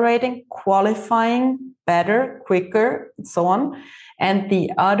 accelerating, qualifying better, quicker, and so on. And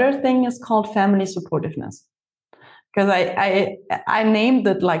the other thing is called family supportiveness. Because I named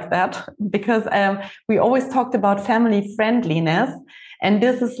it like that because we always talked about family friendliness. And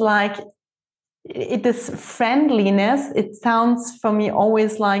this is like, it is friendliness. It sounds for me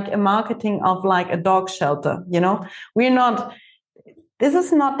always like a marketing of like a dog shelter, you know? This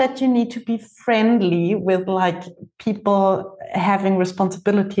is not that you need to be friendly with like people having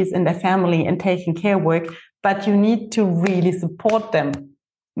responsibilities in their family and taking care work, but you need to really support them.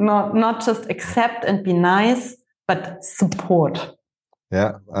 Not just accept and be nice, but support.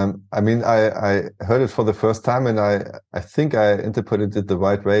 Yeah, I mean, I heard it for the first time, and I think I interpreted it the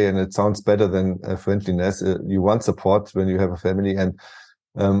right way, and it sounds better than friendliness. You want support when you have a family, and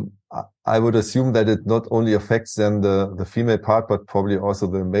I would assume that it not only affects then the female part, but probably also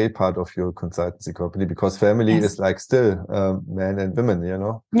the male part of your consultancy company, because family is like still men and women, you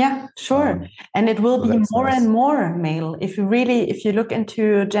know? Yeah, sure. And it will be more nice. and more male. If you look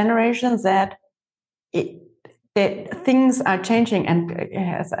into Generation Z, things are changing, and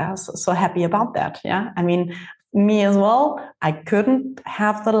I'm so happy about that. Yeah, I mean, me as well. I couldn't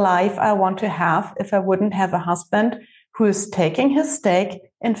have the life I want to have if I wouldn't have a husband who is taking his stake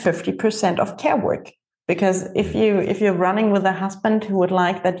in 50% of care work. Because if you're running with a husband who would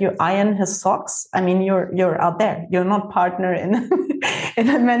like that you iron his socks, I mean, you're out there. You're not partner in in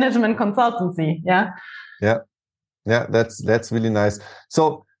a management consultancy. Yeah. That's really nice.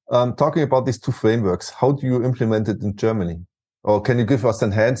 So, talking about these two frameworks, how do you implement it in Germany? Or can you give us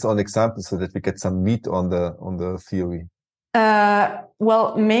some hands-on examples so that we get some meat on the theory?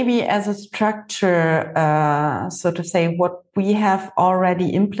 Well, maybe as a structure, so to say, what we have already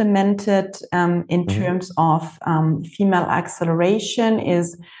implemented in terms of female acceleration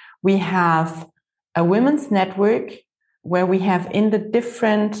is we have a women's network where we have in the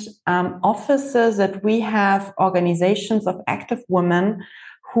different offices that we have organizations of active women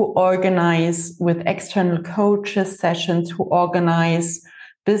who organize with external coaches sessions, who organize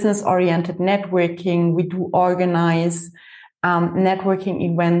business-oriented networking. We do organize networking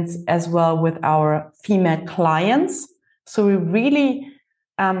events as well with our female clients. So we really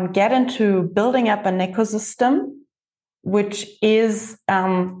get into building up an ecosystem which is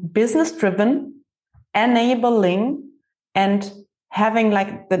business-driven, enabling, and having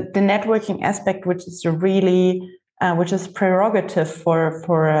like the networking aspect, which is really which is prerogative for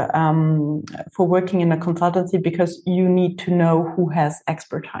working in a consultancy, because you need to know who has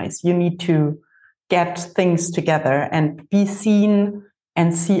expertise. You need to get things together and be seen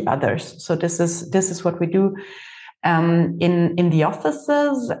and see others. So this is what we do in the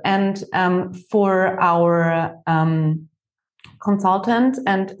offices, and for our consultants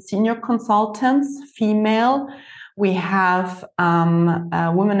and senior consultants, female, we have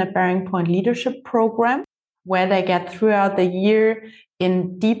a Women at Bearing Point leadership program where they get throughout the year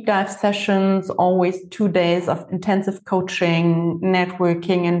in deep dive sessions, always 2 days of intensive coaching,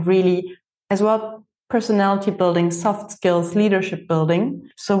 networking, and really as well personality building, soft skills, leadership building.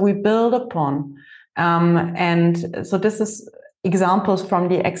 So we build upon. And so this is examples from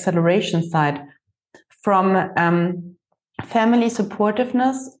the acceleration side. From family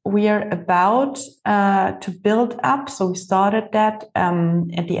supportiveness, we are about to build up. So we started that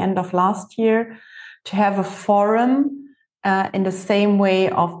at the end of last year, to have a forum in the same way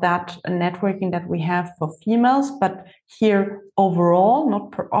of that networking that we have for females, but here overall,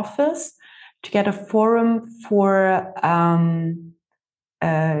 not per office, to get a forum for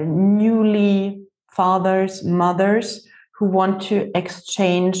newly fathers, mothers who want to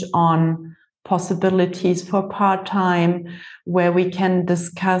exchange on possibilities for part-time, where we can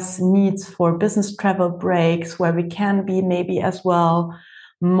discuss needs for business travel breaks, where we can be maybe as well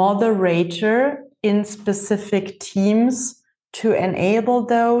moderator in specific teams to enable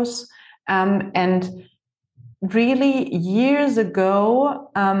those. And really years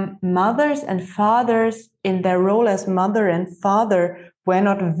ago, mothers and fathers in their role as mother and father were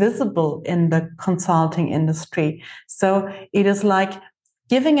not visible in the consulting industry. So it is like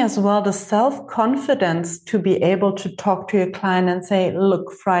giving as well the self-confidence to be able to talk to your client and say,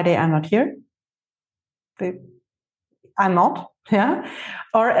 look, Friday, I'm not here. I'm not. Yeah.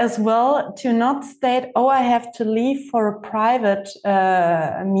 Or as well to not state, oh, I have to leave for a private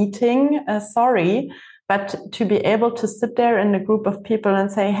meeting. Sorry. But to be able to sit there in a group of people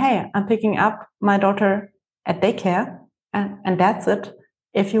and say, hey, I'm picking up my daughter at daycare, and that's it.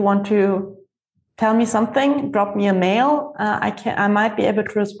 If you want to tell me something, drop me a mail. I might be able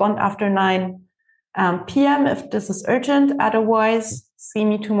to respond after 9 p.m. if this is urgent. Otherwise, see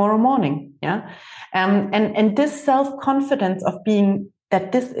me tomorrow morning. Yeah. And this self-confidence of being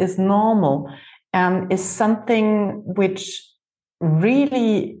that this is normal is something which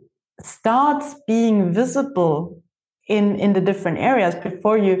really starts being visible in the different areas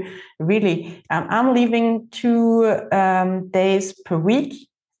before you really. I'm leaving 2 days per week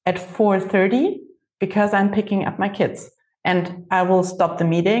at 4:30 because I'm picking up my kids, and I will stop the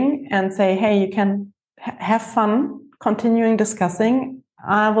meeting and say, hey, you can have fun continuing discussing.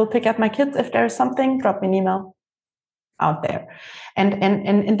 I will pick up my kids. If there's something, drop me an email. out there.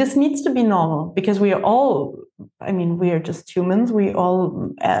 And this needs to be normal, because we are all, we are just humans. We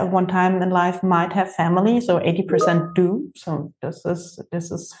all at one time in life might have family. So 80% do. So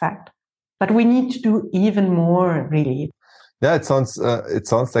this is fact. But we need to do even more, really. Yeah, it sounds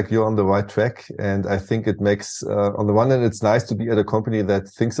like you're on the right track. And I think it makes, on the one hand, it's nice to be at a company that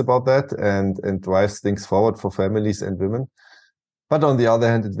thinks about that and drives things forward for families and women. But on the other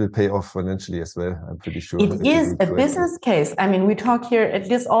hand, it will pay off financially as well, I'm pretty sure. It is a business case. We talk here,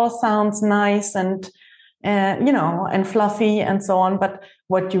 this all sounds nice and, and fluffy and so on. But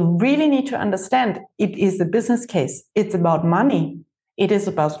what you really need to understand, it is a business case. It's about money. It is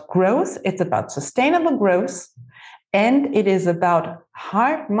about growth. It's about sustainable growth. And it is about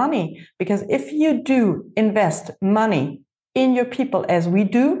hard money. Because if you do invest money in your people, as we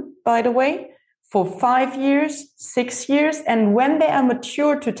do, by the way, for 5 years, 6 years, and when they are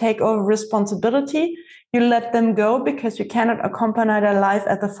mature to take over responsibility, you let them go because you cannot accompany their life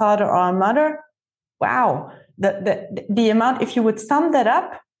as a father or a mother. Wow. The amount, if you would sum that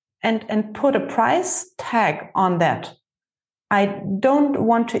up and put a price tag on that, I don't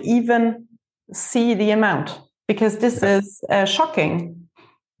want to even see the amount, because this is shocking.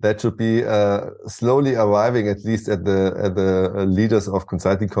 That should be slowly arriving, at least at the leaders of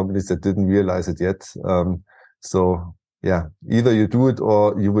consulting companies that didn't realize it yet. So yeah, either you do it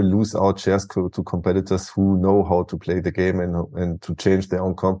or you will lose out shares to competitors who know how to play the game and to change their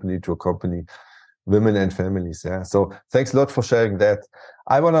own company to accompany women and families. Yeah. So thanks a lot for sharing that.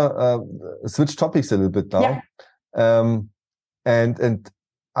 I want to switch topics a little bit now, and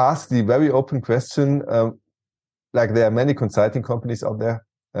ask the very open question. Like, there are many consulting companies out there.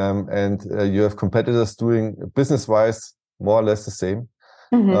 And you have competitors doing business-wise more or less the same.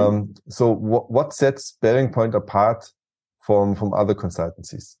 Mm-hmm. So what sets BearingPoint apart from other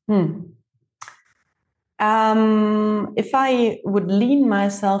consultancies? If I would lean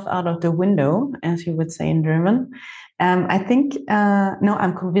myself out of the window, as you would say in German, I think,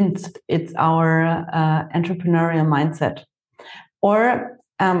 I'm convinced it's our entrepreneurial mindset. Or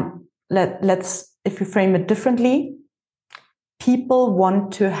let's, if you frame it differently, people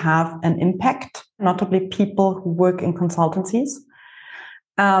want to have an impact, notably people who work in consultancies.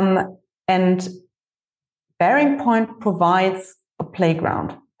 And BearingPoint provides a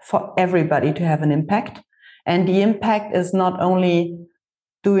playground for everybody to have an impact. And the impact is not only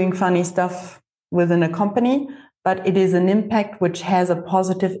doing funny stuff within a company, but it is an impact which has a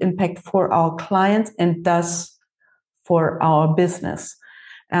positive impact for our clients and thus for our business.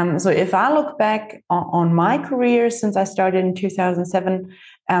 So if I look back on my career since I started in 2007,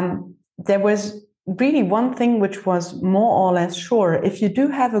 there was really one thing which was more or less sure. If you do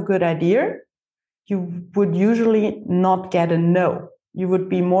have a good idea, you would usually not get a no. You would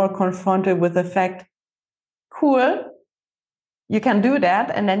be more confronted with the fact, cool, you can do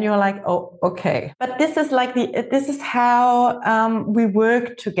that. And then you're like, oh, okay. But this is how we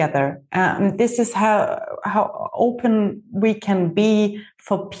work together. This is how open we can be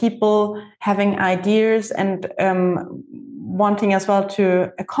for people having ideas and wanting as well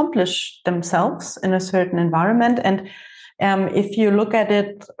to accomplish themselves in a certain environment. And if you look at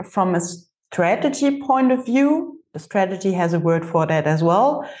it from a strategy point of view, the strategy has a word for that as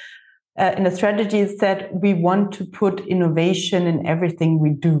well. In the strategy, it said we want to put innovation in everything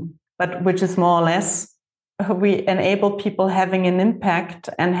we do, but which is more or less we enable people having an impact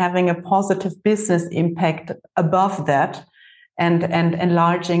and having a positive business impact above that, and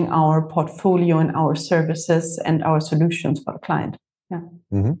enlarging our portfolio and our services and our solutions for the client. Yeah.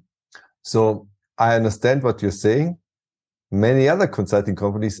 Mm-hmm. So I understand what you're saying. Many other consulting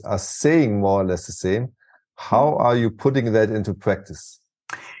companies are saying more or less the same. How are you putting that into practice?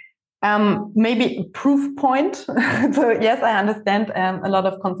 Maybe a proof point. So yes, I understand a lot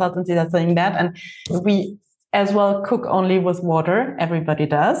of consultancies are saying that. And we as well cook only with water. Everybody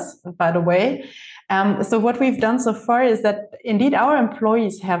does, by the way. So what we've done so far is that indeed our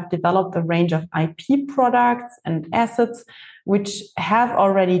employees have developed a range of IP products and assets, which have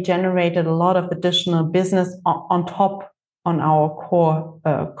already generated a lot of additional business on top on our core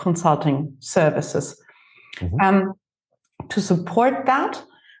consulting services. Mm-hmm. To support that,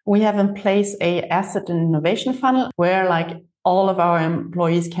 we have in place a asset and innovation funnel where like all of our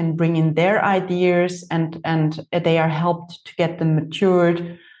employees can bring in their ideas and they are helped to get them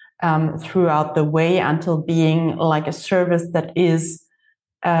matured throughout the way until being like a service that is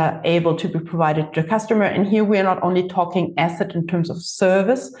able to be provided to the customer. And here we are not only talking asset in terms of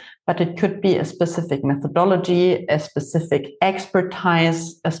service, but it could be a specific methodology, a specific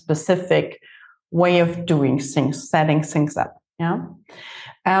expertise, a specific way of doing things, setting things up. Yeah.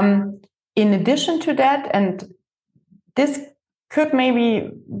 In addition to that, and this could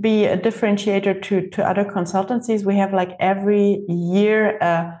maybe be a differentiator to other consultancies. We have like every year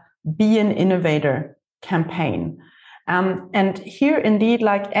a Be an Innovator campaign. And here indeed,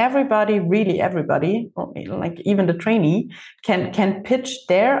 like really everybody, like even the trainee, can pitch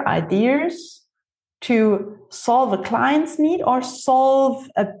their ideas to solve a client's need or solve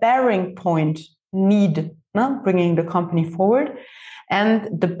a BearingPoint need, bringing the company forward. And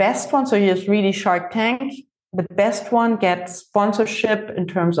the best one, so here's really Shark Tank, the best one gets sponsorship in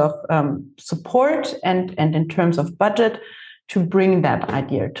terms of support and in terms of budget to bring that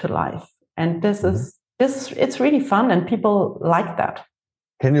idea to life. And this is it's really fun and people like that.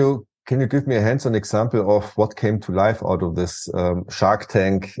 Can you give me a hands-on example of what came to life out of this Shark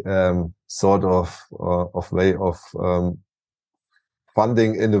Tank sort of way of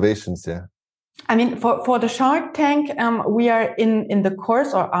funding innovations? Yeah. I mean, for the Shark Tank, we are in the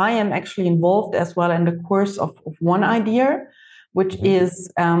course, or I am actually involved as well in the course of one idea, which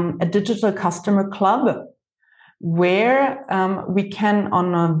is a digital customer club, where we can,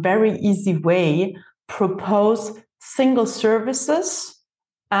 on a very easy way, propose single services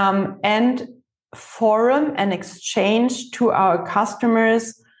and forum and exchange to our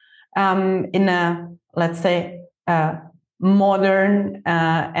customers in a, let's say, modern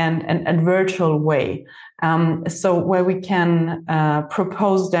and virtual way. So where we can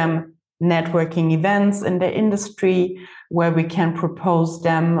propose them networking events in the industry, where we can propose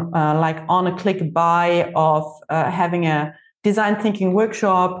them like on a click buy of having a design thinking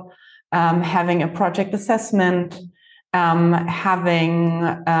workshop, having a project assessment, having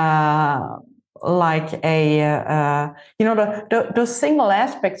like a, those single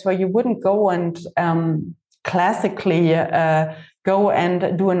aspects where you wouldn't go and classically go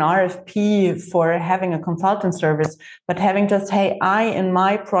and do an RFP for having a consultant service, but having just, hey, in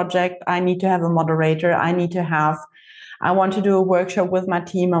my project, I need to have a moderator. I want to do a workshop with my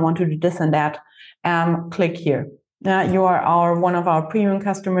team. I want to do this and that. Click here. You are one of our premium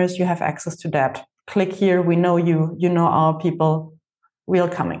customers. You have access to that. Click here. We know you. You know our people. We're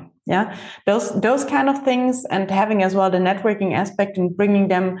coming. Yeah, those kind of things, and having as well the networking aspect and bringing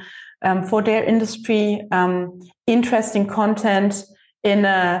them for their industry interesting content in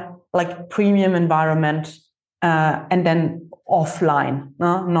a like premium environment, and then offline,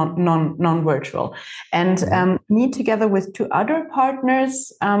 non-virtual. And me together with two other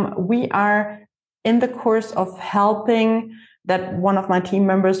partners, we are in the course of helping that one of my team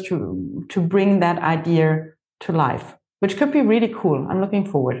members to bring that idea to life, which could be really cool. I'm looking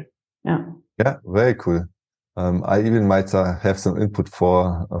forward. Yeah, very cool. I even might have some input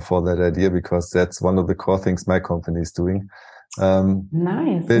for that idea, because that's one of the core things my company is doing.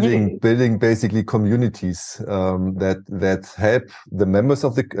 Nice. Building basically communities that help the members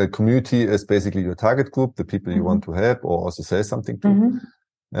of the community as basically your target group, the people you want to help or also sell something to.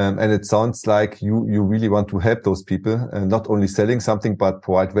 And it sounds like you really want to help those people, and not only selling something, but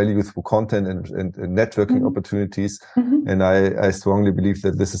provide value through content and networking opportunities. And I strongly believe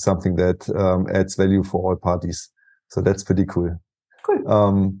that this is something that adds value for all parties. So that's pretty cool.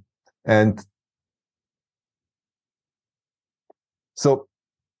 Cool. And so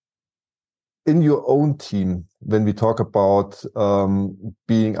in your own team, when we talk about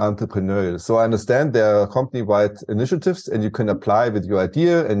being entrepreneurial, so I understand there are company-wide initiatives and you can apply with your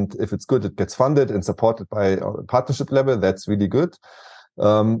idea, and if it's good, it gets funded and supported by a partnership level. That's really good.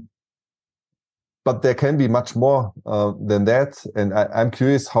 But there can be much more than that. And I'm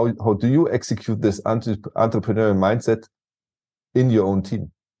curious, how do you execute this entrepreneurial mindset in your own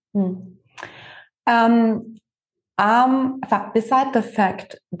team? Beside the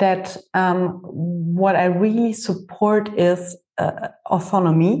fact that what I really support is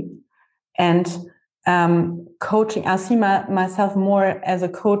autonomy and coaching. I see myself more as a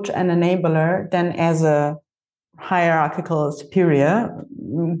coach and enabler than as a hierarchical superior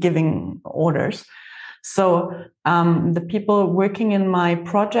giving orders. So the people working in my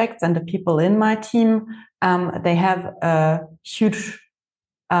projects and the people in my team, they have a huge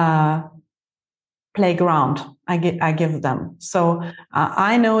playground I give them. So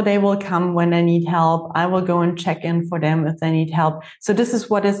I know they will come when they need help. I will go and check in for them if they need help. So this is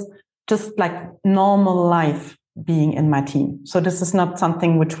what is just like normal life being in my team. So this is not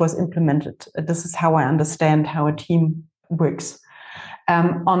something which was implemented. This is how I understand how a team works.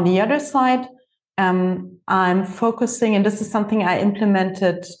 On the other side, I'm focusing, and this is something I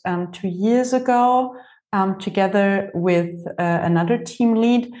implemented 2 years ago, together with another team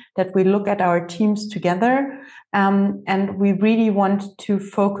lead, that we look at our teams together. And we really want to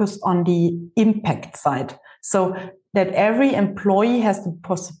focus on the impact side. So that every employee has the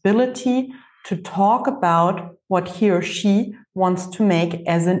possibility to talk about what he or she wants to make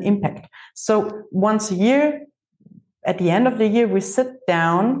as an impact. So once a year, at the end of the year, we sit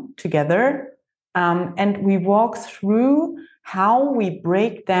down together and we walk through how we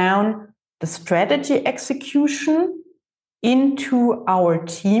break down the strategy execution into our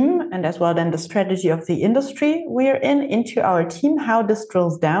team, and as well then the strategy of the industry we're in into our team, how this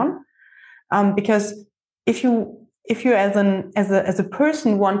drills down. Because if you as a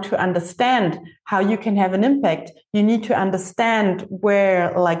person want to understand how you can have an impact, you need to understand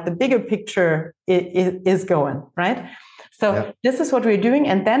where like the bigger picture is going, right? So This is what we're doing,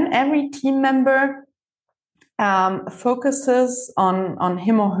 and then every team member focuses on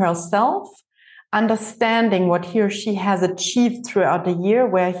him or herself, understanding what he or she has achieved throughout the year,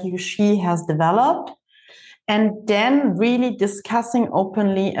 where he or she has developed, and then really discussing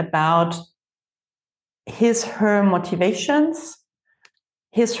openly about her motivations,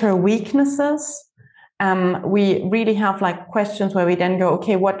 her weaknesses. We really have like questions where we then go,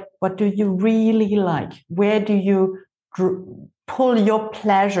 okay, what do you really like? Where do you pull your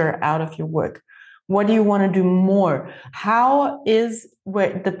pleasure out of your work? What do you want to do more? How is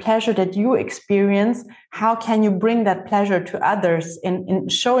the pleasure that you experience? How can you bring that pleasure to others in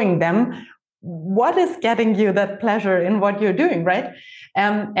showing them what is getting you that pleasure in what you're doing, right?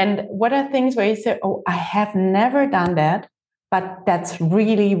 And what are things where you say, oh, I have never done that, but that's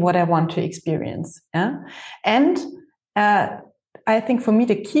really what I want to experience. Yeah? And I think for me,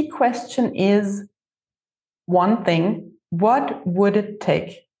 the key question is one thing: what would it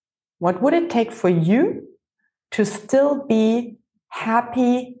take? What would it take for you to still be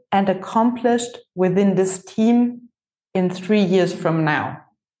happy and accomplished within this team in 3 years from now?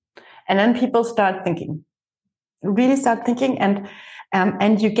 And then people start thinking, really start thinking,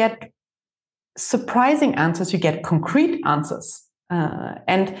 and you get surprising answers, you get concrete answers.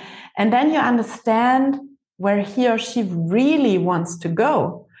 And then you understand where he or she really wants to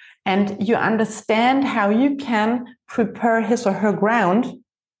go. And you understand how you can prepare his or her ground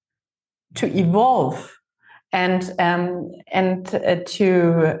to evolve and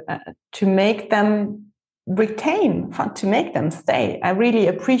to make them retain, to make them stay. I really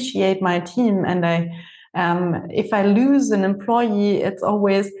appreciate my team, and if I lose an employee, it's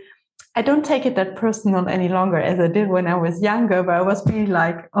always, I don't take it that personal any longer as I did when I was younger, but I was really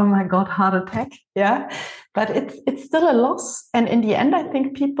like, oh my God, heart attack. Yeah. But it's still a loss. And in the end, I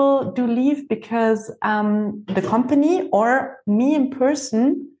think people do leave because the company or me in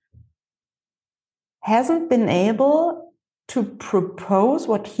person hasn't been able to propose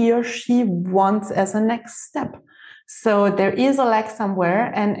what he or she wants as a next step. So there is a lack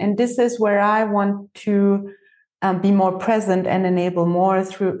somewhere, and this is where I want to be more present and enable more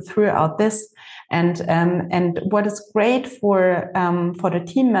throughout this. And what is great for the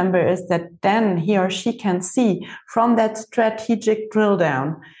team member is that then he or she can see from that strategic drill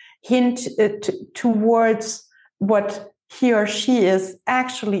down, hint towards what he or she is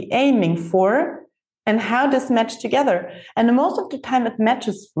actually aiming for, and how this match together. And most of the time it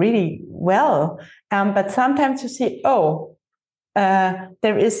matches really well. But sometimes you see,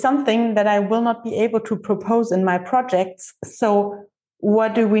 there is something that I will not be able to propose in my projects. So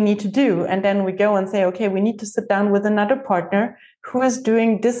what do we need to do? And then we go and say, okay, we need to sit down with another partner who is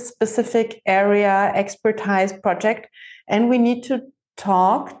doing this specific area expertise project. And we need to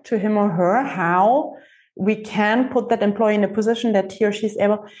talk to him or her how we can put that employee in a position that he or she is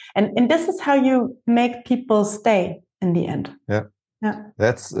able. And this is how you make people stay in the end. Yeah. Yeah.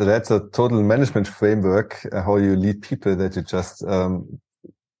 That's a total management framework, how you lead people, that you just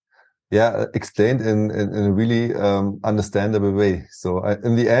explained in a really understandable way. So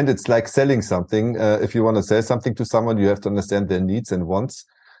in the end, it's like selling something. If you want to sell something to someone, you have to understand their needs and wants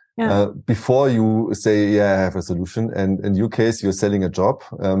before you say, yeah, I have a solution. And in your case, you're selling a job.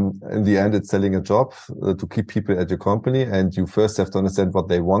 In the end, it's selling a job to keep people at your company. And you first have to understand what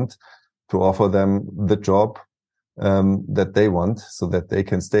they want, to offer them the job that they want so that they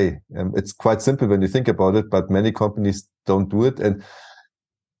can stay. It's quite simple when you think about it, but many companies don't do it. And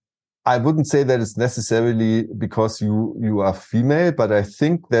I wouldn't say that it's necessarily because you are female, but I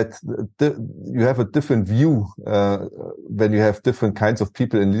think that you have a different view when you have different kinds of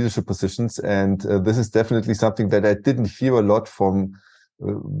people in leadership positions. And this is definitely something that I didn't hear a lot from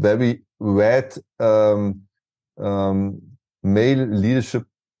very red male leadership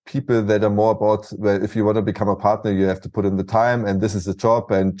people that are more about, well, if you want to become a partner, you have to put in the time, and this is a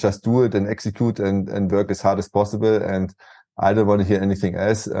job, and just do it and execute and work as hard as possible. And I don't want to hear anything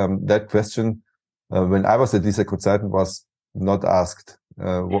else. That question, when I was a DSA consultant, was not asked.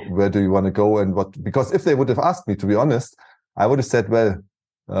 Where do you want to go and what? Because if they would have asked me, to be honest, I would have said, well,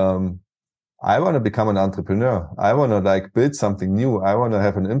 I want to become an entrepreneur. I want to build something new. I want to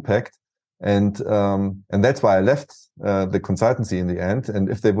have an impact. And that's why I left the consultancy in the end. And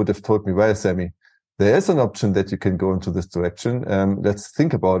if they would have told me, well, Sammy, there is an option that you can go into this direction. Let's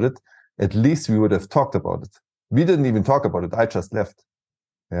think about it. At least we would have talked about it. We didn't even talk about it. I just left.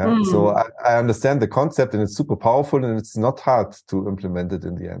 Yeah. So I understand the concept, and it's super powerful, and it's not hard to implement it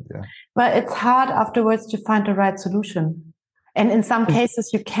in the end. Yeah. But it's hard afterwards to find the right solution. And in some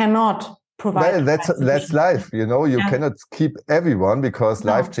cases you cannot provide. Well, that's life. You cannot keep everyone, because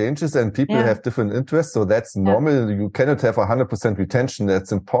life changes and people have different interests. So that's normal. You cannot have 100% retention.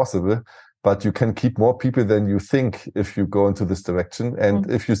 That's impossible. But you can keep more people than you think if you go into this direction.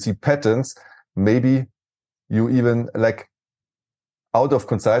 And if you see patterns, maybe you even out of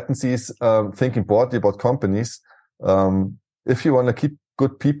consultancies, thinking broadly about companies. If you want to keep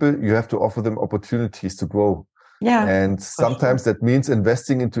good people, you have to offer them opportunities to grow. Yeah. And sometimes that means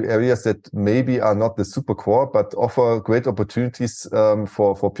investing into areas that maybe are not the super core, but offer great opportunities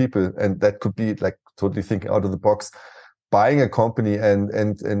for people. And that could be totally thinking out of the box, buying a company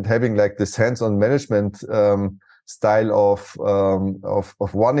and having this hands-on management style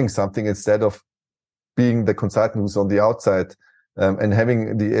of running something instead of being the consultant who's on the outside. And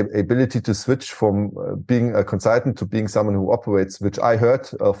having the ability to switch from being a consultant to being someone who operates, which I heard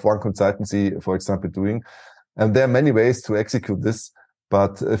of one consultancy, for example, doing. And there are many ways to execute this.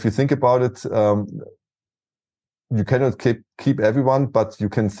 But if you think about it, you cannot keep everyone, but you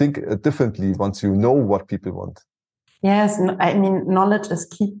can think differently once you know what people want. Yes, I mean, knowledge is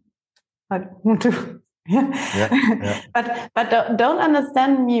key. But don't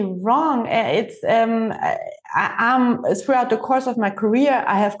understand me wrong. It's throughout the course of my career,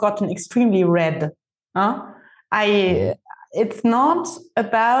 I have gotten extremely red. It's not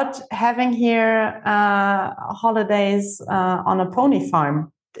about having here holidays on a pony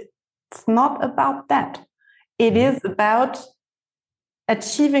farm. It's not about that. It is about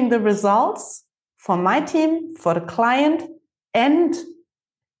achieving the results for my team, for the client, and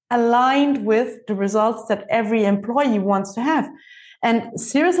aligned with the results that every employee wants to have. And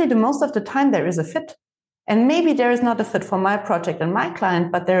seriously, the most of the time there is a fit. And maybe there is not a fit for my project and my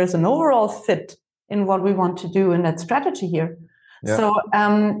client, but there is an overall fit in what we want to do in that strategy here. Yeah. So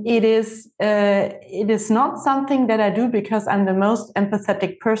it is not something that I do because I'm the most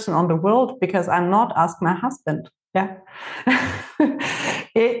empathetic person on the world, because I'm not Ask My Husband. Yeah.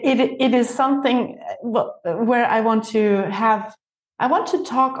 It is something where I want to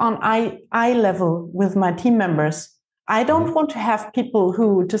talk on eye level with my team members. I don't want to have people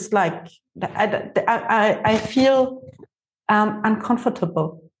who just I feel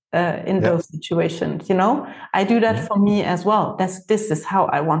uncomfortable in those situations. I do that for me as well. This is how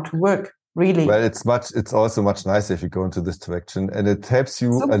I want to work. Really. Well, it's also much nicer if you go into this direction, and it helps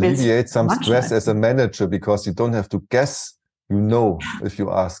you alleviate some stress as a manager, because you don't have to guess. If you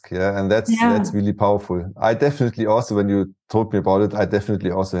ask, and that's really powerful. I definitely also, when you told me about it, I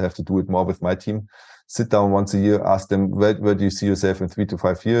definitely also have to do it more with my team. Sit down once a year, ask them, where do you see yourself in 3 to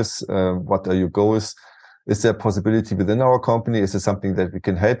 5 years? What are your goals? Is there a possibility within our company? Is there something that we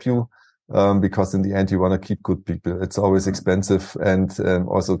can help you? Because in the end, you want to keep good people. It's always expensive and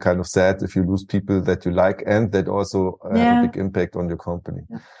also kind of sad if you lose people that you like and that also have a big impact on your company.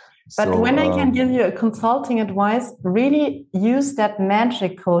 Yeah. But when I can give you a consulting advice, really use that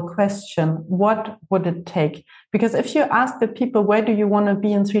magical question. What would it take? Because if you ask the people, where do you want to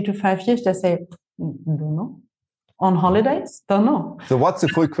be in 3 to 5 years? They say, don't know. On holidays? Don't know. So what's the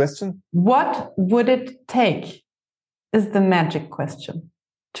full question? What would it take is the magic question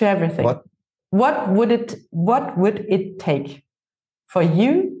to everything. What would it take for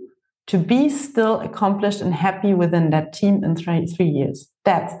you to be still accomplished and happy within that team in 3 years?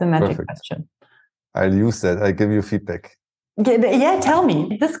 That's the magic question. I'll use that. I'll give you feedback. Yeah, tell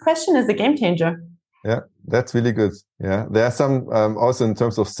me. This question is a game changer. Yeah, that's really good. Yeah, there are some, also in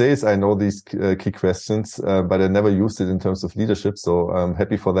terms of sales, I know these key questions, but I never used it in terms of leadership. So I'm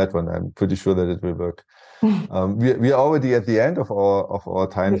happy for that one. I'm pretty sure that it will work. We are already at the end of our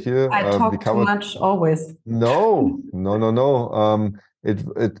time here. I talk too much always. No.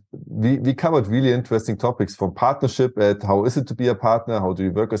 We covered really interesting topics, from partnership at how is it to be a partner, how do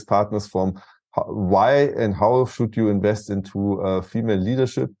you work as partners, from why and how should you invest into female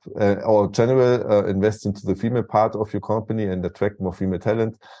leadership or general invest into the female part of your company and attract more female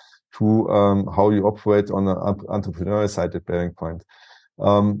talent, to how you operate on an entrepreneurial side at BearingPoint.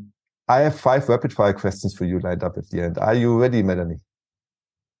 I have 5 rapid fire questions for you lined up at the end. Are you ready, Melanie?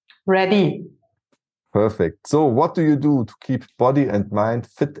 Ready. Perfect. So what do you do to keep body and mind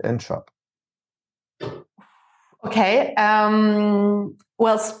fit and sharp? Okay.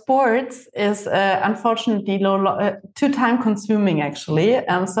 Well, sports is unfortunately too time consuming, actually.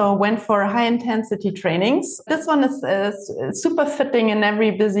 So I went for high intensity trainings. This one is super fitting in every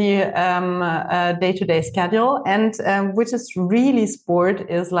busy day-to-day schedule. And which is really sport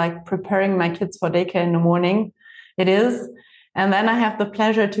is like preparing my kids for daycare in the morning. It is. And then I have the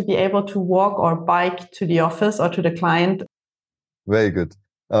pleasure to be able to walk or bike to the office or to the client. Very good.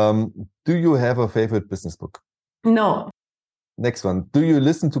 Do you have a favorite business book? No. Next one. Do you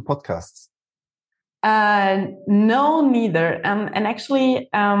listen to podcasts? No, neither. And actually,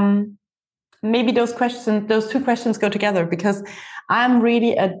 maybe those two questions go together because I'm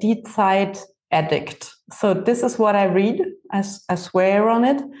really a deep side addict. So this is what I read. I swear on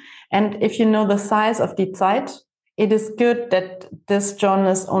it. And if you know the size of deep side, it is good that this journal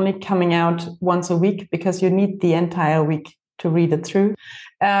is only coming out once a week because you need the entire week to read it through.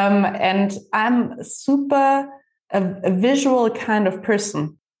 And I'm super a visual kind of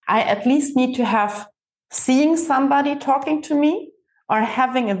person. I at least need to have seeing somebody talking to me or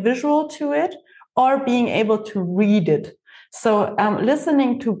having a visual to it or being able to read it. So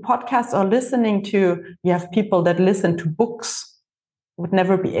listening to podcasts or you have people that listen to books would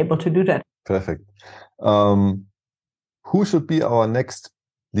never be able to do that. Perfect. Who should be our next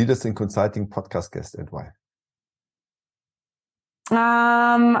Leaders in Consulting podcast guest and why?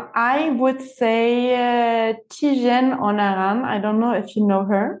 I would say Tijen Onaran. I don't know if you know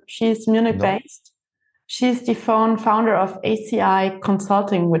her. She's Munich-based. She's the founder of ACI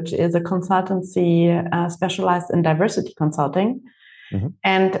Consulting, which is a consultancy specialized in diversity consulting. Mm-hmm.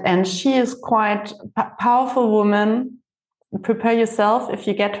 And she is quite powerful woman. Prepare yourself if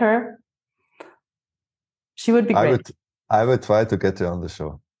you get her. She would be great. I would try to get her on the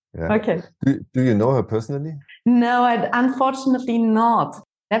show. Yeah. Okay. Do you know her personally? No, unfortunately not.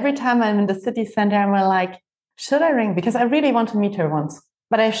 Every time I'm in the city center, I'm like, should I ring? Because I really want to meet her once,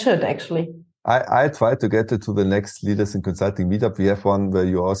 but I should actually. I try to get her to the next Leaders in Consulting meetup. We have one where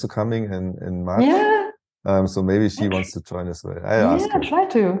you're also coming in March. Yeah. So maybe she wants to join as well.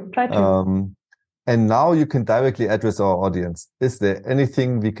 Try to. And now you can directly address our audience. Is there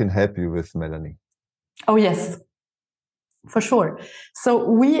anything we can help you with, Melanie? Oh, yes. For sure.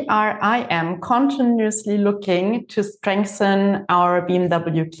 So I am continuously looking to strengthen our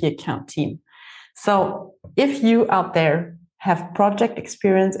BMW key account team. So if you out there have project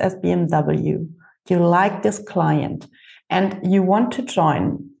experience as BMW, you like this client, and you want to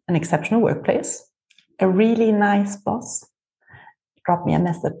join an exceptional workplace, a really nice boss, drop me a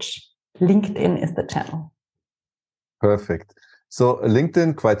message. LinkedIn is the channel. Perfect. So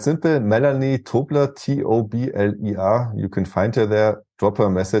LinkedIn, quite simple. Melanie Tobler, Tobler. You can find her there. Drop her a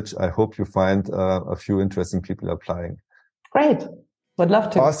message. I hope you find a few interesting people applying. Great. Would love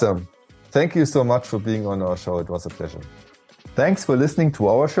to. Awesome. Thank you so much for being on our show. It was a pleasure. Thanks for listening to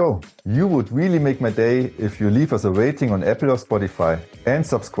our show. You would really make my day if you leave us a rating on Apple or Spotify and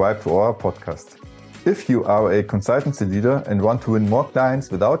subscribe to our podcast. If you are a consultancy leader and want to win more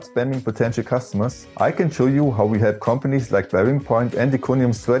clients without spamming potential customers, I can show you how we help companies like BearingPoint and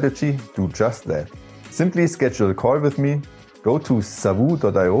Econium Strategy do just that. Simply schedule a call with me. Go to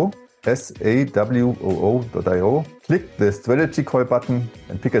savoo.io, SAWOO.io, click the strategy call button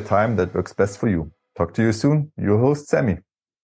and pick a time that works best for you. Talk to you soon. Your host, Sammy.